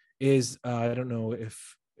thing is, I don't know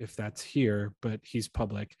if that's here, but he's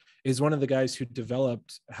public, is one of the guys who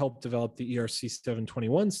helped develop the ERC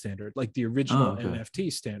 721 standard, like the original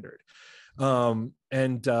NFT standard.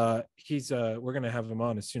 He's we're going to have him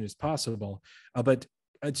on as soon as possible. But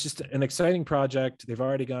it's just an exciting project. They've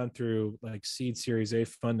already gone through like seed Series A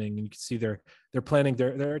funding, and you can see they're planning,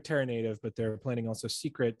 they're Terra native, but they're planning also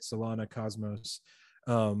Secret, Solana, Cosmos,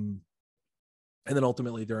 and then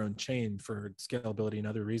ultimately their own chain for scalability and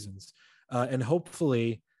other reasons. And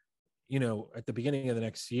hopefully, you know, at the beginning of the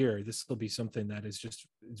next year, this will be something that is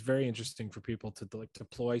it's very interesting for people to like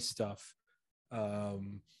deploy stuff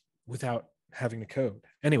without having to code.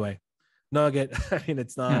 Anyway, nugget. I mean,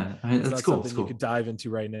 it's not, it's not cool. Something you could dive into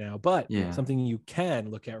right now, but something you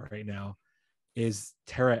can look at right now is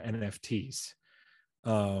Terra NFTs.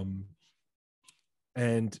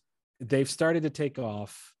 And they've started to take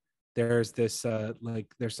off. There's this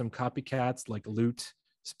there's some copycats like Loot,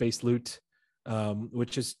 Space Loot,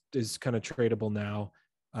 which is kind of tradable now.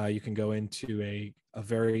 You can go into a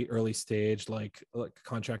very early stage, like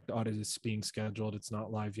contract audit is being scheduled. It's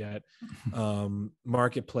not live yet.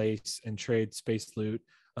 Marketplace and trade space loot.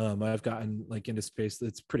 I've gotten like into space.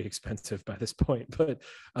 It's pretty expensive by this point, but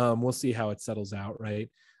we'll see how it settles out, right?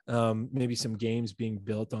 Maybe some games being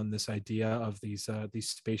built on this idea of these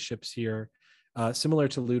spaceships here, similar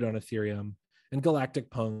to loot on Ethereum, and galactic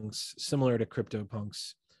punks, similar to crypto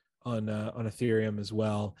punks on Ethereum as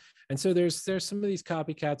well. And so there's some of these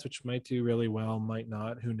copycats which might do really well, might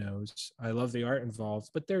not, who knows. I love the art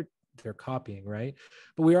involved, but they're copying, right?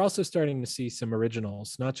 But we're also starting to see some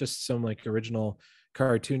originals, not just some like original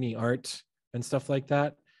cartoony art and stuff like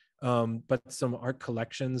that, but some art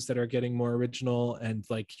collections that are getting more original. And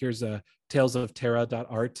like here's a Tales of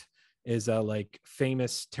Terra.art is like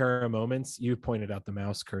famous Terra moments. You pointed out the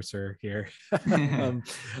mouse cursor here.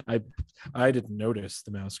 I didn't notice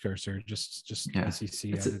the mouse cursor, just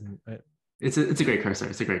SEC. It's a great cursor.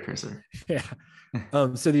 It's a great cursor. Yeah.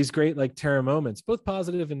 So these great like Terra moments, both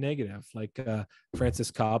positive and negative, like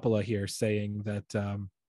Francis Coppola here saying that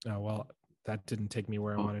well, that didn't take me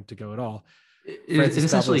where I wanted to go at all. It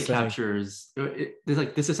essentially captures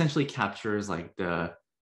this essentially captures like the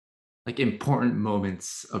important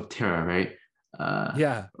moments of Terra, right?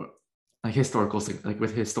 Yeah. Like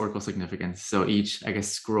with historical significance. So each, I guess,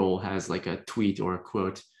 scroll has like a tweet or a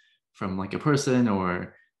quote from like a person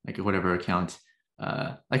or like whatever account.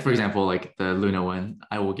 Like for example, like the Luna one,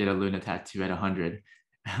 I will get a Luna tattoo at 100.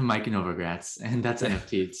 Mike Novogratz, and that's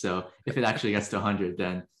NFT. So if it actually gets to 100,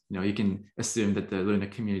 then you can assume that the Luna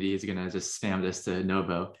community is gonna just spam this to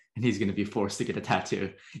Novo, and he's gonna be forced to get a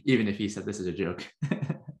tattoo, even if he said this is a joke.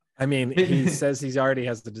 I mean, he says he already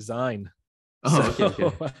has the design. Oh, so,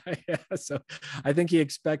 okay. Yeah, so I think he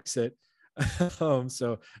expects it.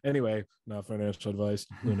 So anyway, not financial advice.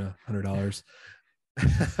 Luna, $100.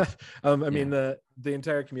 I mean, the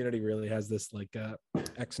entire community really has this like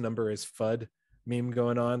X number is FUD meme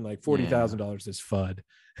going on. Like $40,000 is FUD.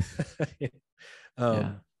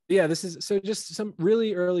 Yeah, this is so just some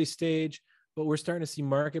really early stage, but we're starting to see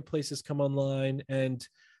marketplaces come online. And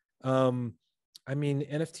I mean,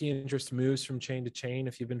 NFT interest moves from chain to chain.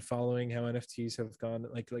 If you've been following how NFTs have gone,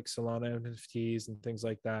 like Solana NFTs and things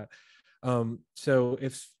like that. So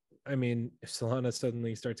if Solana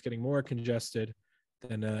suddenly starts getting more congested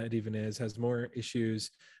than it even has more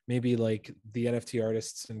issues, maybe like the NFT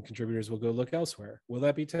artists and contributors will go look elsewhere. Will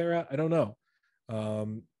that be Terra? I don't know.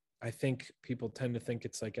 I think people tend to think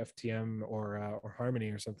it's like FTM or Harmony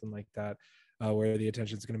or something like that, where the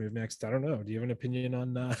attention is going to move next. I don't know. Do you have an opinion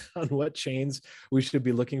on what chains we should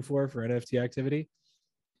be looking for NFT activity?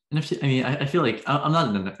 NFT, I mean, I feel like I'm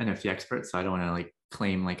not an NFT expert, so I don't want to like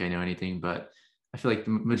claim like I know anything, but I feel like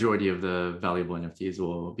the majority of the valuable NFTs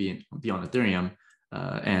will be on Ethereum.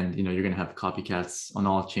 And you're going to have copycats on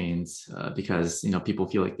all chains because people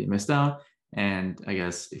feel like they missed out. And I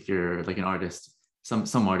guess if you're like an artist,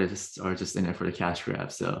 some artists are just in it for the cash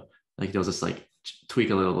grab. So like they'll just like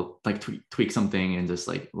tweak a little, like tweak something and just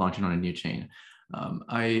like launch it on a new chain.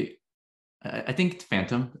 I think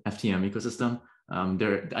Phantom FTM ecosystem.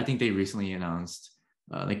 I think they recently announced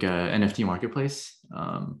like a NFT marketplace.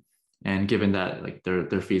 And given that like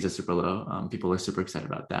their fees are super low, people are super excited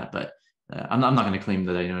about that. But I'm not going to claim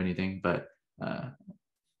that I know anything, but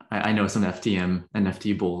I know some FTM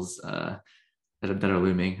NFT bulls that are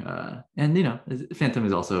looming. And Phantom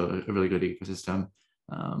is also a really good ecosystem.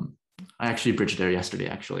 I actually bridged there yesterday,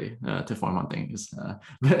 to form on things.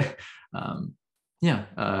 But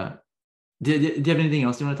yeah. Do you have anything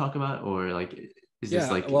else you want to talk about, or like is this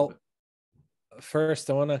like? Well, first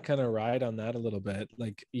I want to kind of ride on that a little bit.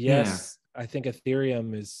 Like, yes, I think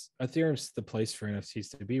Ethereum's the place for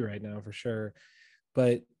NFTs to be right now for sure.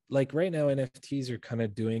 But like right now, NFTs are kind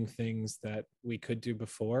of doing things that we could do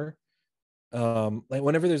before. Like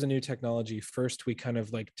whenever there's a new technology, first we kind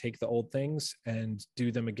of like take the old things and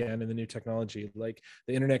do them again in the new technology. Like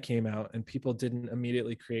the internet came out and people didn't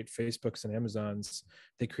immediately create Facebooks and Amazons.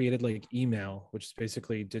 They created like email, which is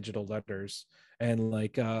basically digital letters, and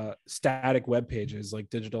like static web pages, like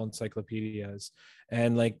digital encyclopedias,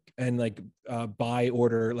 and buy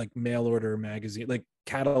order, like mail order magazine, like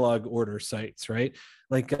catalog order sites, right?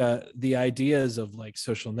 Like the ideas of like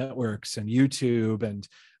social networks and YouTube and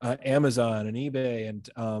Amazon and eBay and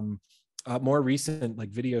more recent like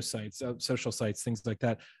video sites, social sites, things like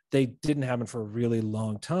that. They didn't happen for a really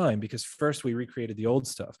long time because first we recreated the old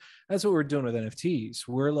stuff. That's what we're doing with NFTs.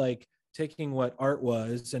 We're like taking what art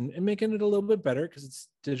was and making it a little bit better because it's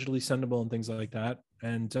digitally sendable and things like that.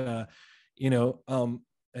 And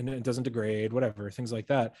and it doesn't degrade, whatever, things like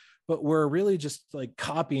that. But we're really just like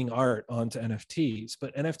copying art onto NFTs.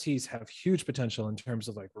 But NFTs have huge potential in terms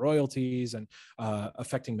of like royalties and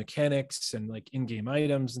affecting mechanics and like in-game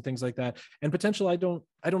items and things like that. And potential, I don't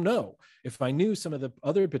know. If I knew some of the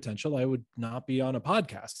other potential, I would not be on a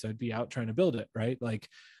podcast. I'd be out trying to build it, right? Like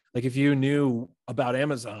if you knew about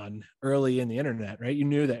Amazon early in the internet, right? You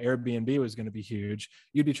knew that Airbnb was going to be huge.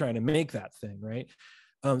 You'd be trying to make that thing, right?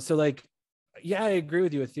 So like, yeah, I agree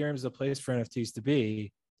with you. Ethereum is a place for NFTs to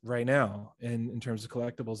be right now in terms of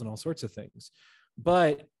collectibles and all sorts of things.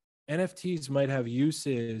 But NFTs might have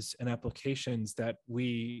uses and applications that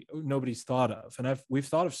nobody's thought of. And we've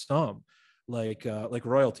thought of some like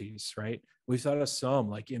royalties, right? We've thought of some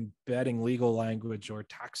like embedding legal language or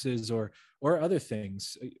taxes or other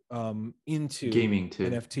things into Gaming too.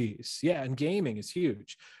 NFTs. Yeah, and gaming is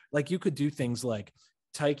huge. Like you could do things like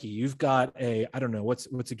Taiki, you've got a, I don't know, what's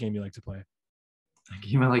a game you like to play? A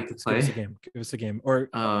game I like to play. Give us a game. Give us a game, or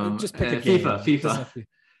just pick a game. FIFA.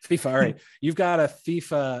 FIFA. All right, you've got a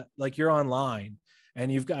FIFA. Like you're online,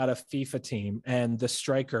 and you've got a FIFA team, and the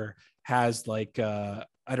striker has like I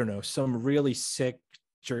don't know, some really sick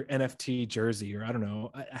NFT jersey, or I don't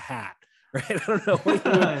know, a hat. Right? I don't know.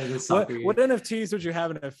 What NFTs would you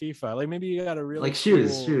have in a FIFA? Like maybe you got a really like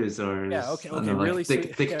shoes, or yeah, okay, know, really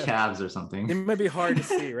like thick calves or something. It might be hard to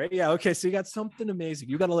see, right? Yeah, okay. So you got something amazing.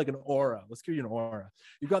 You got like an aura. Let's give you an aura.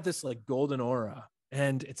 You got this like golden aura,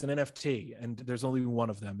 and it's an NFT, and there's only one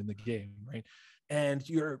of them in the game, right? And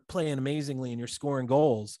you're playing amazingly, and you're scoring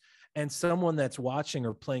goals, and someone that's watching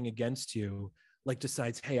or playing against you like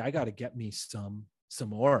decides, hey, I got to get me some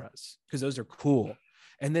auras because those are cool.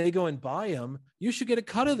 And they go and buy them, you should get a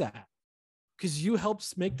cut of that because you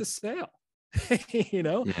helped make the sale. You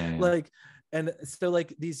know, yeah. Like, and so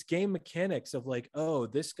like these game mechanics of like, oh,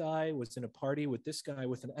 this guy was in a party with this guy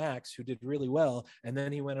with an axe who did really well, and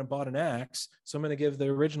then he went and bought an axe, so I'm going to give the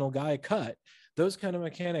original guy a cut. Those kind of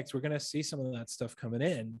mechanics, we're going to see some of that stuff coming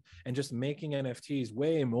in, and just making NFTs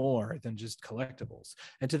way more than just collectibles.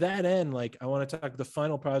 And to that end, like I want to talk, the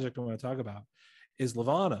final project I want to talk about is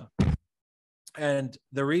Levana. And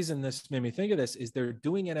the reason this made me think of this is they're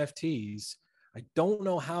doing NFTs. I don't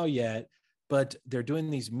know how yet, but they're doing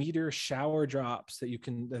these meter shower drops that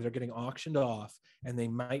are getting auctioned off, and they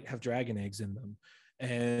might have dragon eggs in them.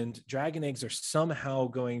 And dragon eggs are somehow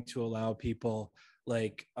going to allow people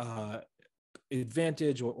like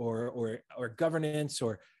advantage or governance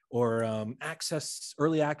or access,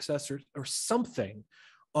 early access or something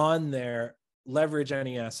on their leverage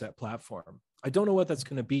any asset platform. I don't know what that's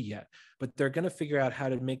going to be yet, but they're going to figure out how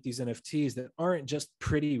to make these NFTs that aren't just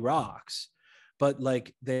pretty rocks, but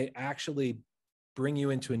like they actually bring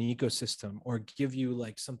you into an ecosystem or give you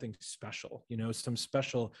like something special, you know, some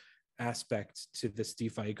special aspect to this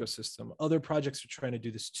DeFi ecosystem. Other projects are trying to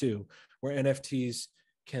do this too, where NFTs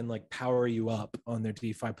can like power you up on their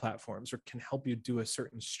DeFi platforms or can help you do a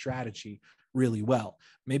certain strategy really well.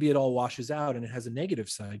 Maybe it all washes out and it has a negative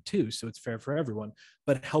side too, so it's fair for everyone,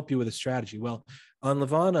 but help you with a strategy. Well, on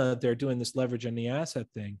Levana, they're doing this leverage in the asset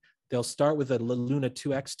thing. They'll start with a Luna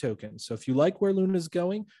 2x token. So if you like where Luna's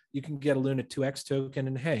going, you can get a Luna 2x token,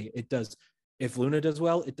 and hey, it does. If Luna does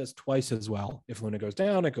well, it does twice as well. If Luna goes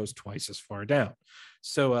down, it goes twice as far down.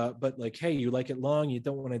 So, but like, hey, you like it long, you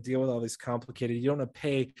don't want to deal with all this complicated, you don't want to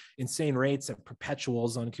pay insane rates at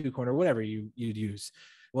perpetuals on KuCoin or whatever you'd use.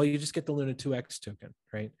 Well, you just get the Luna 2x token,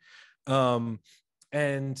 right?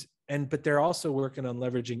 But they're also working on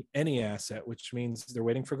leveraging any asset, which means they're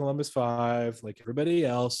waiting for Columbus-5 like everybody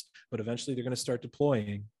else, but eventually they're going to start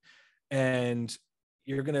deploying. And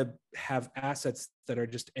you're going to have assets that are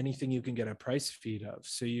just anything you can get a price feed of.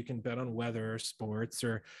 So you can bet on weather or sports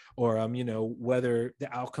or whether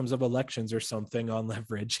the outcomes of elections or something on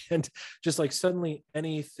leverage. And just like suddenly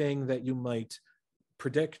anything that you might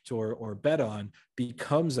predict or bet on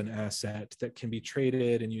becomes an asset that can be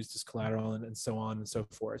traded and used as collateral and so on and so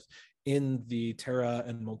forth in the Terra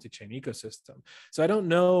and multi-chain ecosystem. So I don't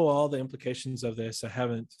know all the implications of this. I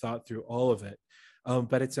haven't thought through all of it.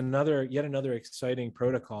 But it's yet another exciting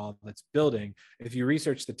protocol that's building. If you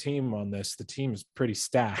research the team on this, the team is pretty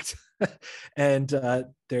stacked, and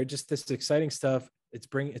they're just this exciting stuff.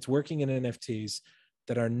 It's working in NFTs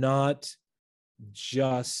that are not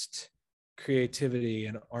just creativity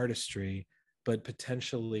and artistry, but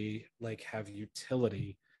potentially like have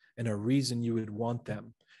utility and a reason you would want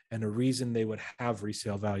them and a reason they would have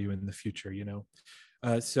resale value in the future.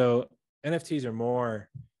 So NFTs are more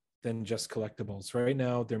than just collectibles. Right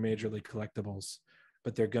now, they're majorly collectibles,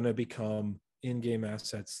 but they're going to become in-game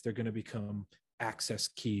assets. They're going to become access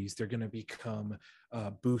keys. They're going to become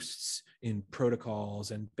boosts in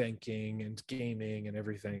protocols and banking and gaming and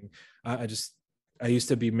everything. I used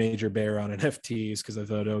to be major bear on NFTs because I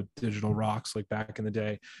thought, oh, digital rocks like back in the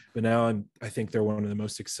day. But now I think they're one of the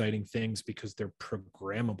most exciting things because they're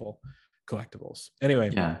programmable collectibles.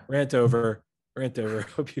 Anyway, Yeah. Rant over.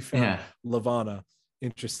 Hope you found Yeah. Levana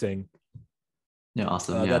interesting. Yeah.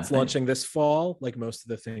 Awesome. That's launching this fall, like most of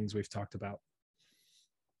the things we've talked about.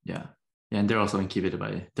 Yeah. Yeah, and they're also incubated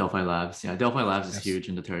by Delphi Labs. Yeah, Delphi Labs is Yes. huge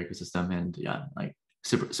in the Terra ecosystem, and yeah, like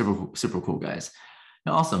super cool guys.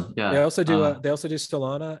 Yeah, awesome. Yeah. They also do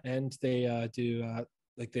Solana, and they do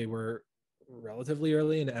like they were relatively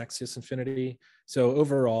early in Axios Infinity. So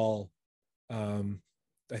overall,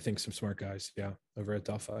 I think some smart guys, yeah, over at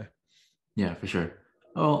Delphi. Yeah, for sure.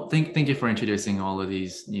 Well, thank you for introducing all of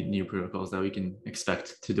these new protocols that we can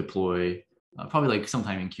expect to deploy probably like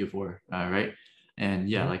sometime in Q4, right? And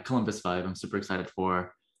yeah, like Columbus-5, I'm super excited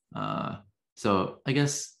for. So I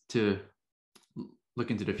guess to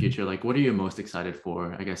look into the future, like what are you most excited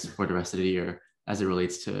for, I guess, for the rest of the year as it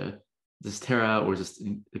relates to this Terra or just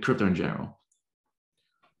the crypto in general?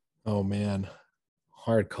 Oh man,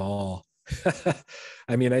 hard call.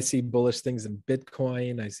 I mean, I see bullish things in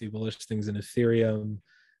Bitcoin. I see bullish things in Ethereum.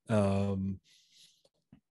 So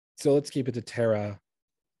let's keep it to Terra.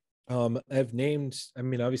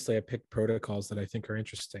 Obviously I picked protocols that I think are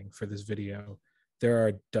interesting for this video. There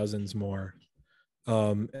are dozens more.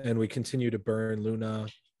 And we continue to burn Luna.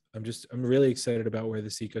 I'm really excited about where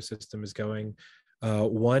this ecosystem is going.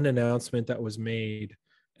 One announcement that was made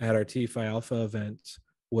at our TFI Alpha event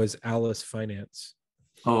was aUST Finance.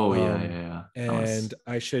 Oh yeah. And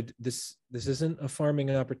this isn't a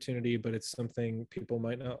farming opportunity, but it's something people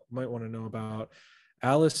might want to know about.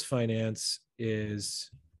 aUST Finance is,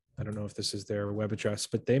 I don't know if this is their web address,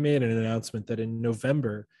 but they made an announcement that in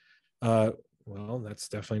November, well, that's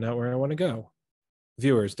definitely not where I want to go.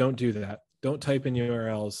 Viewers, don't do that. Don't type in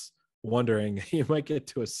URLs wondering, you might get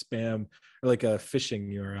to a spam or like a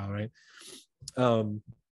phishing URL, right?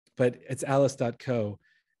 But it's aUST.co.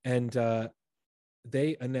 And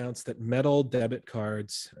they announced that metal debit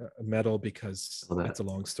cards, metal because that's a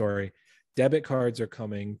long story, debit cards are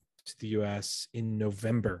coming to the US in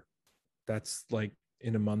November. That's like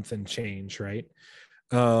in a month and change, right?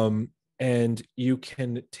 And you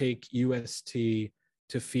can take UST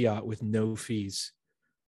to fiat with no fees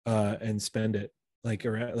and spend it like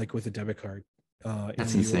with a debit card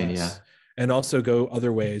That's in the insane. US. Yeah. And also go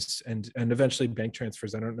other ways and eventually bank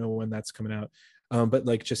transfers. I don't know when that's coming out, but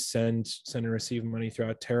like just send and receive money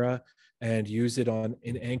throughout Terra and use it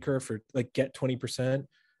in Anchor for like get 20%,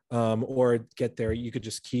 or get there. You could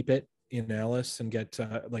just keep it in aUST and get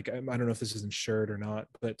like, I don't know if this is insured or not,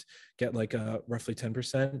 but get like roughly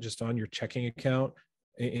 10% just on your checking account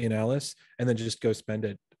in aUST, and then just go spend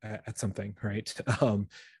it at something, right?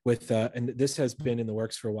 And this has been in the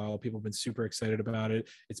works for a while. People have been super excited about it.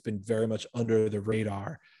 It's been very much under the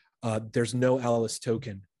radar. There's no aUST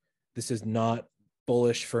token. This is not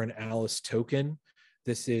bullish for an aUST token.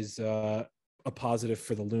 This is a positive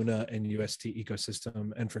for the Luna and UST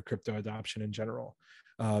ecosystem and for crypto adoption in general.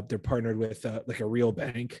 They're partnered with like a real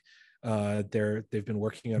bank. They've been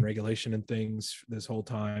working on regulation and things this whole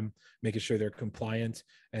time, making sure they're compliant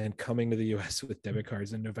and coming to the US with debit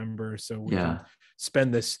cards in November. So we can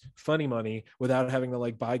spend this funny money without having to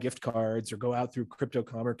like buy gift cards or go out through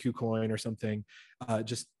Crypto.com or KuCoin or something,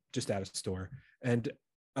 just at a store. And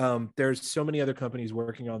there's so many other companies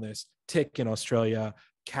working on this. Tick in Australia,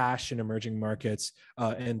 Cash in emerging markets,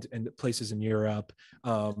 and places in Europe,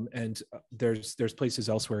 and there's places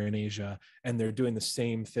elsewhere in Asia, and they're doing the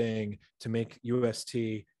same thing to make UST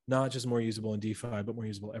not just more usable in DeFi, but more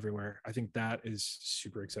usable everywhere. I think that is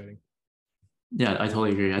super exciting. Yeah, I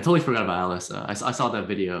totally agree. I totally forgot about aUST. I saw that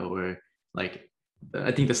video where like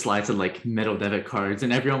I think the slides had like metal debit cards,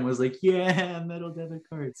 and everyone was like, "Yeah, metal debit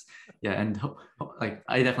cards." Yeah, and like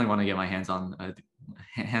I definitely want to get my hands on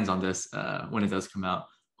this when it does come out.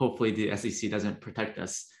 Hopefully, the SEC doesn't protect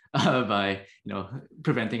us by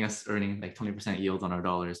preventing us earning like 20% yield on our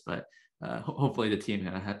dollars. But hopefully, the team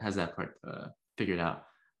has that part figured out.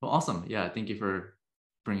 Well, awesome. Yeah, thank you for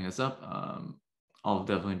bringing this up. I'll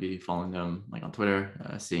definitely be following them like on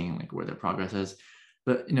Twitter, seeing like where their progress is.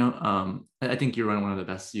 But I think you run one of the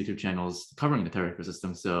best YouTube channels covering the Terra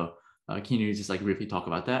ecosystem. So can you just like briefly talk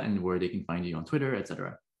about that and where they can find you on Twitter,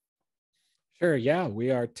 etc.? Sure. Yeah, we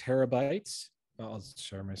are TerraBites. I'll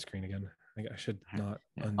share my screen again. I should not.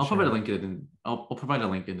 Yeah. I'll provide a link I'll provide a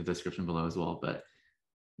link in the description below as well. But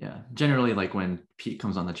yeah, generally like when Pete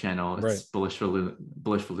comes on the channel, it's bullish for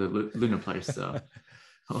Luna price. So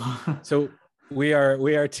So we are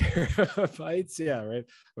TerraBites. Yeah, right.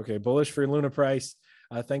 Okay, bullish for Luna price.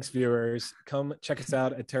 Thanks, viewers. Come check us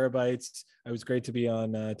out at TerraBites. It was great to be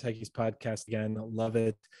on Taiki's podcast again. Love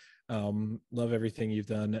it. Love everything you've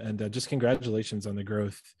done, and just congratulations on the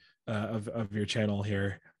growth of your channel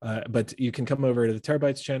here. But you can come over to the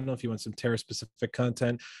TerraBites channel if you want some Terra specific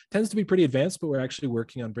content. Tends to be pretty advanced, but we're actually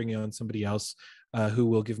working on bringing on somebody else who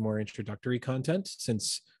will give more introductory content,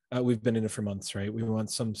 since we've been in it for months, right? We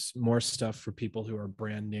want some more stuff for people who are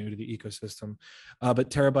brand new to the ecosystem. But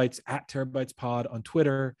TerraBites at TerraBites Pod on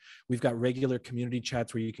Twitter. We've got regular community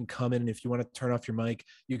chats where you can come in, and if you want to turn off your mic,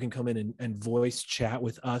 you can come in and voice chat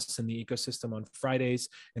with us in the ecosystem on Fridays,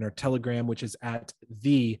 in our Telegram, which is at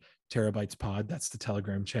the TerraBites Pod. That's the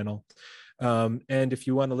Telegram channel. And if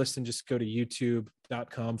you want to listen, just go to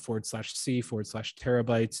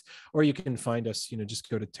youtube.com/c/terabytes, or you can find us, just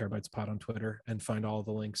go to TerraBites Pod on Twitter and find all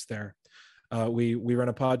the links there. We run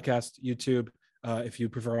a podcast, YouTube. If you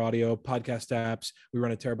prefer audio, podcast apps. We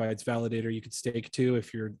run a TerraBites validator. You could stake to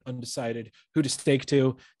if you're undecided who to stake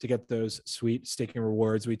to get those sweet staking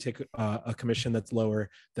rewards. We take a commission that's lower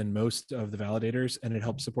than most of the validators, and it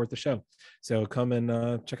helps support the show. So come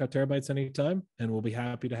and check out TerraBites anytime, and we'll be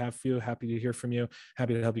happy to have you, happy to hear from you,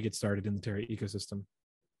 happy to help you get started in the Terra ecosystem.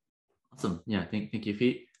 Awesome. Yeah, thank you,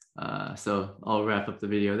 Pete. So I'll wrap up the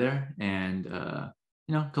video there, and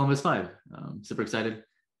Columbus-5, super excited.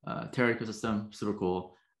 Terra ecosystem, super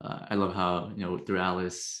cool. I love how, through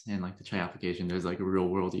Alice and like the Chai application, there's like real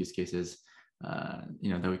world use cases, that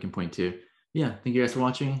we can point to. Yeah, thank you guys for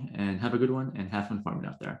watching, and have a good one, and have fun farming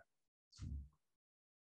out there.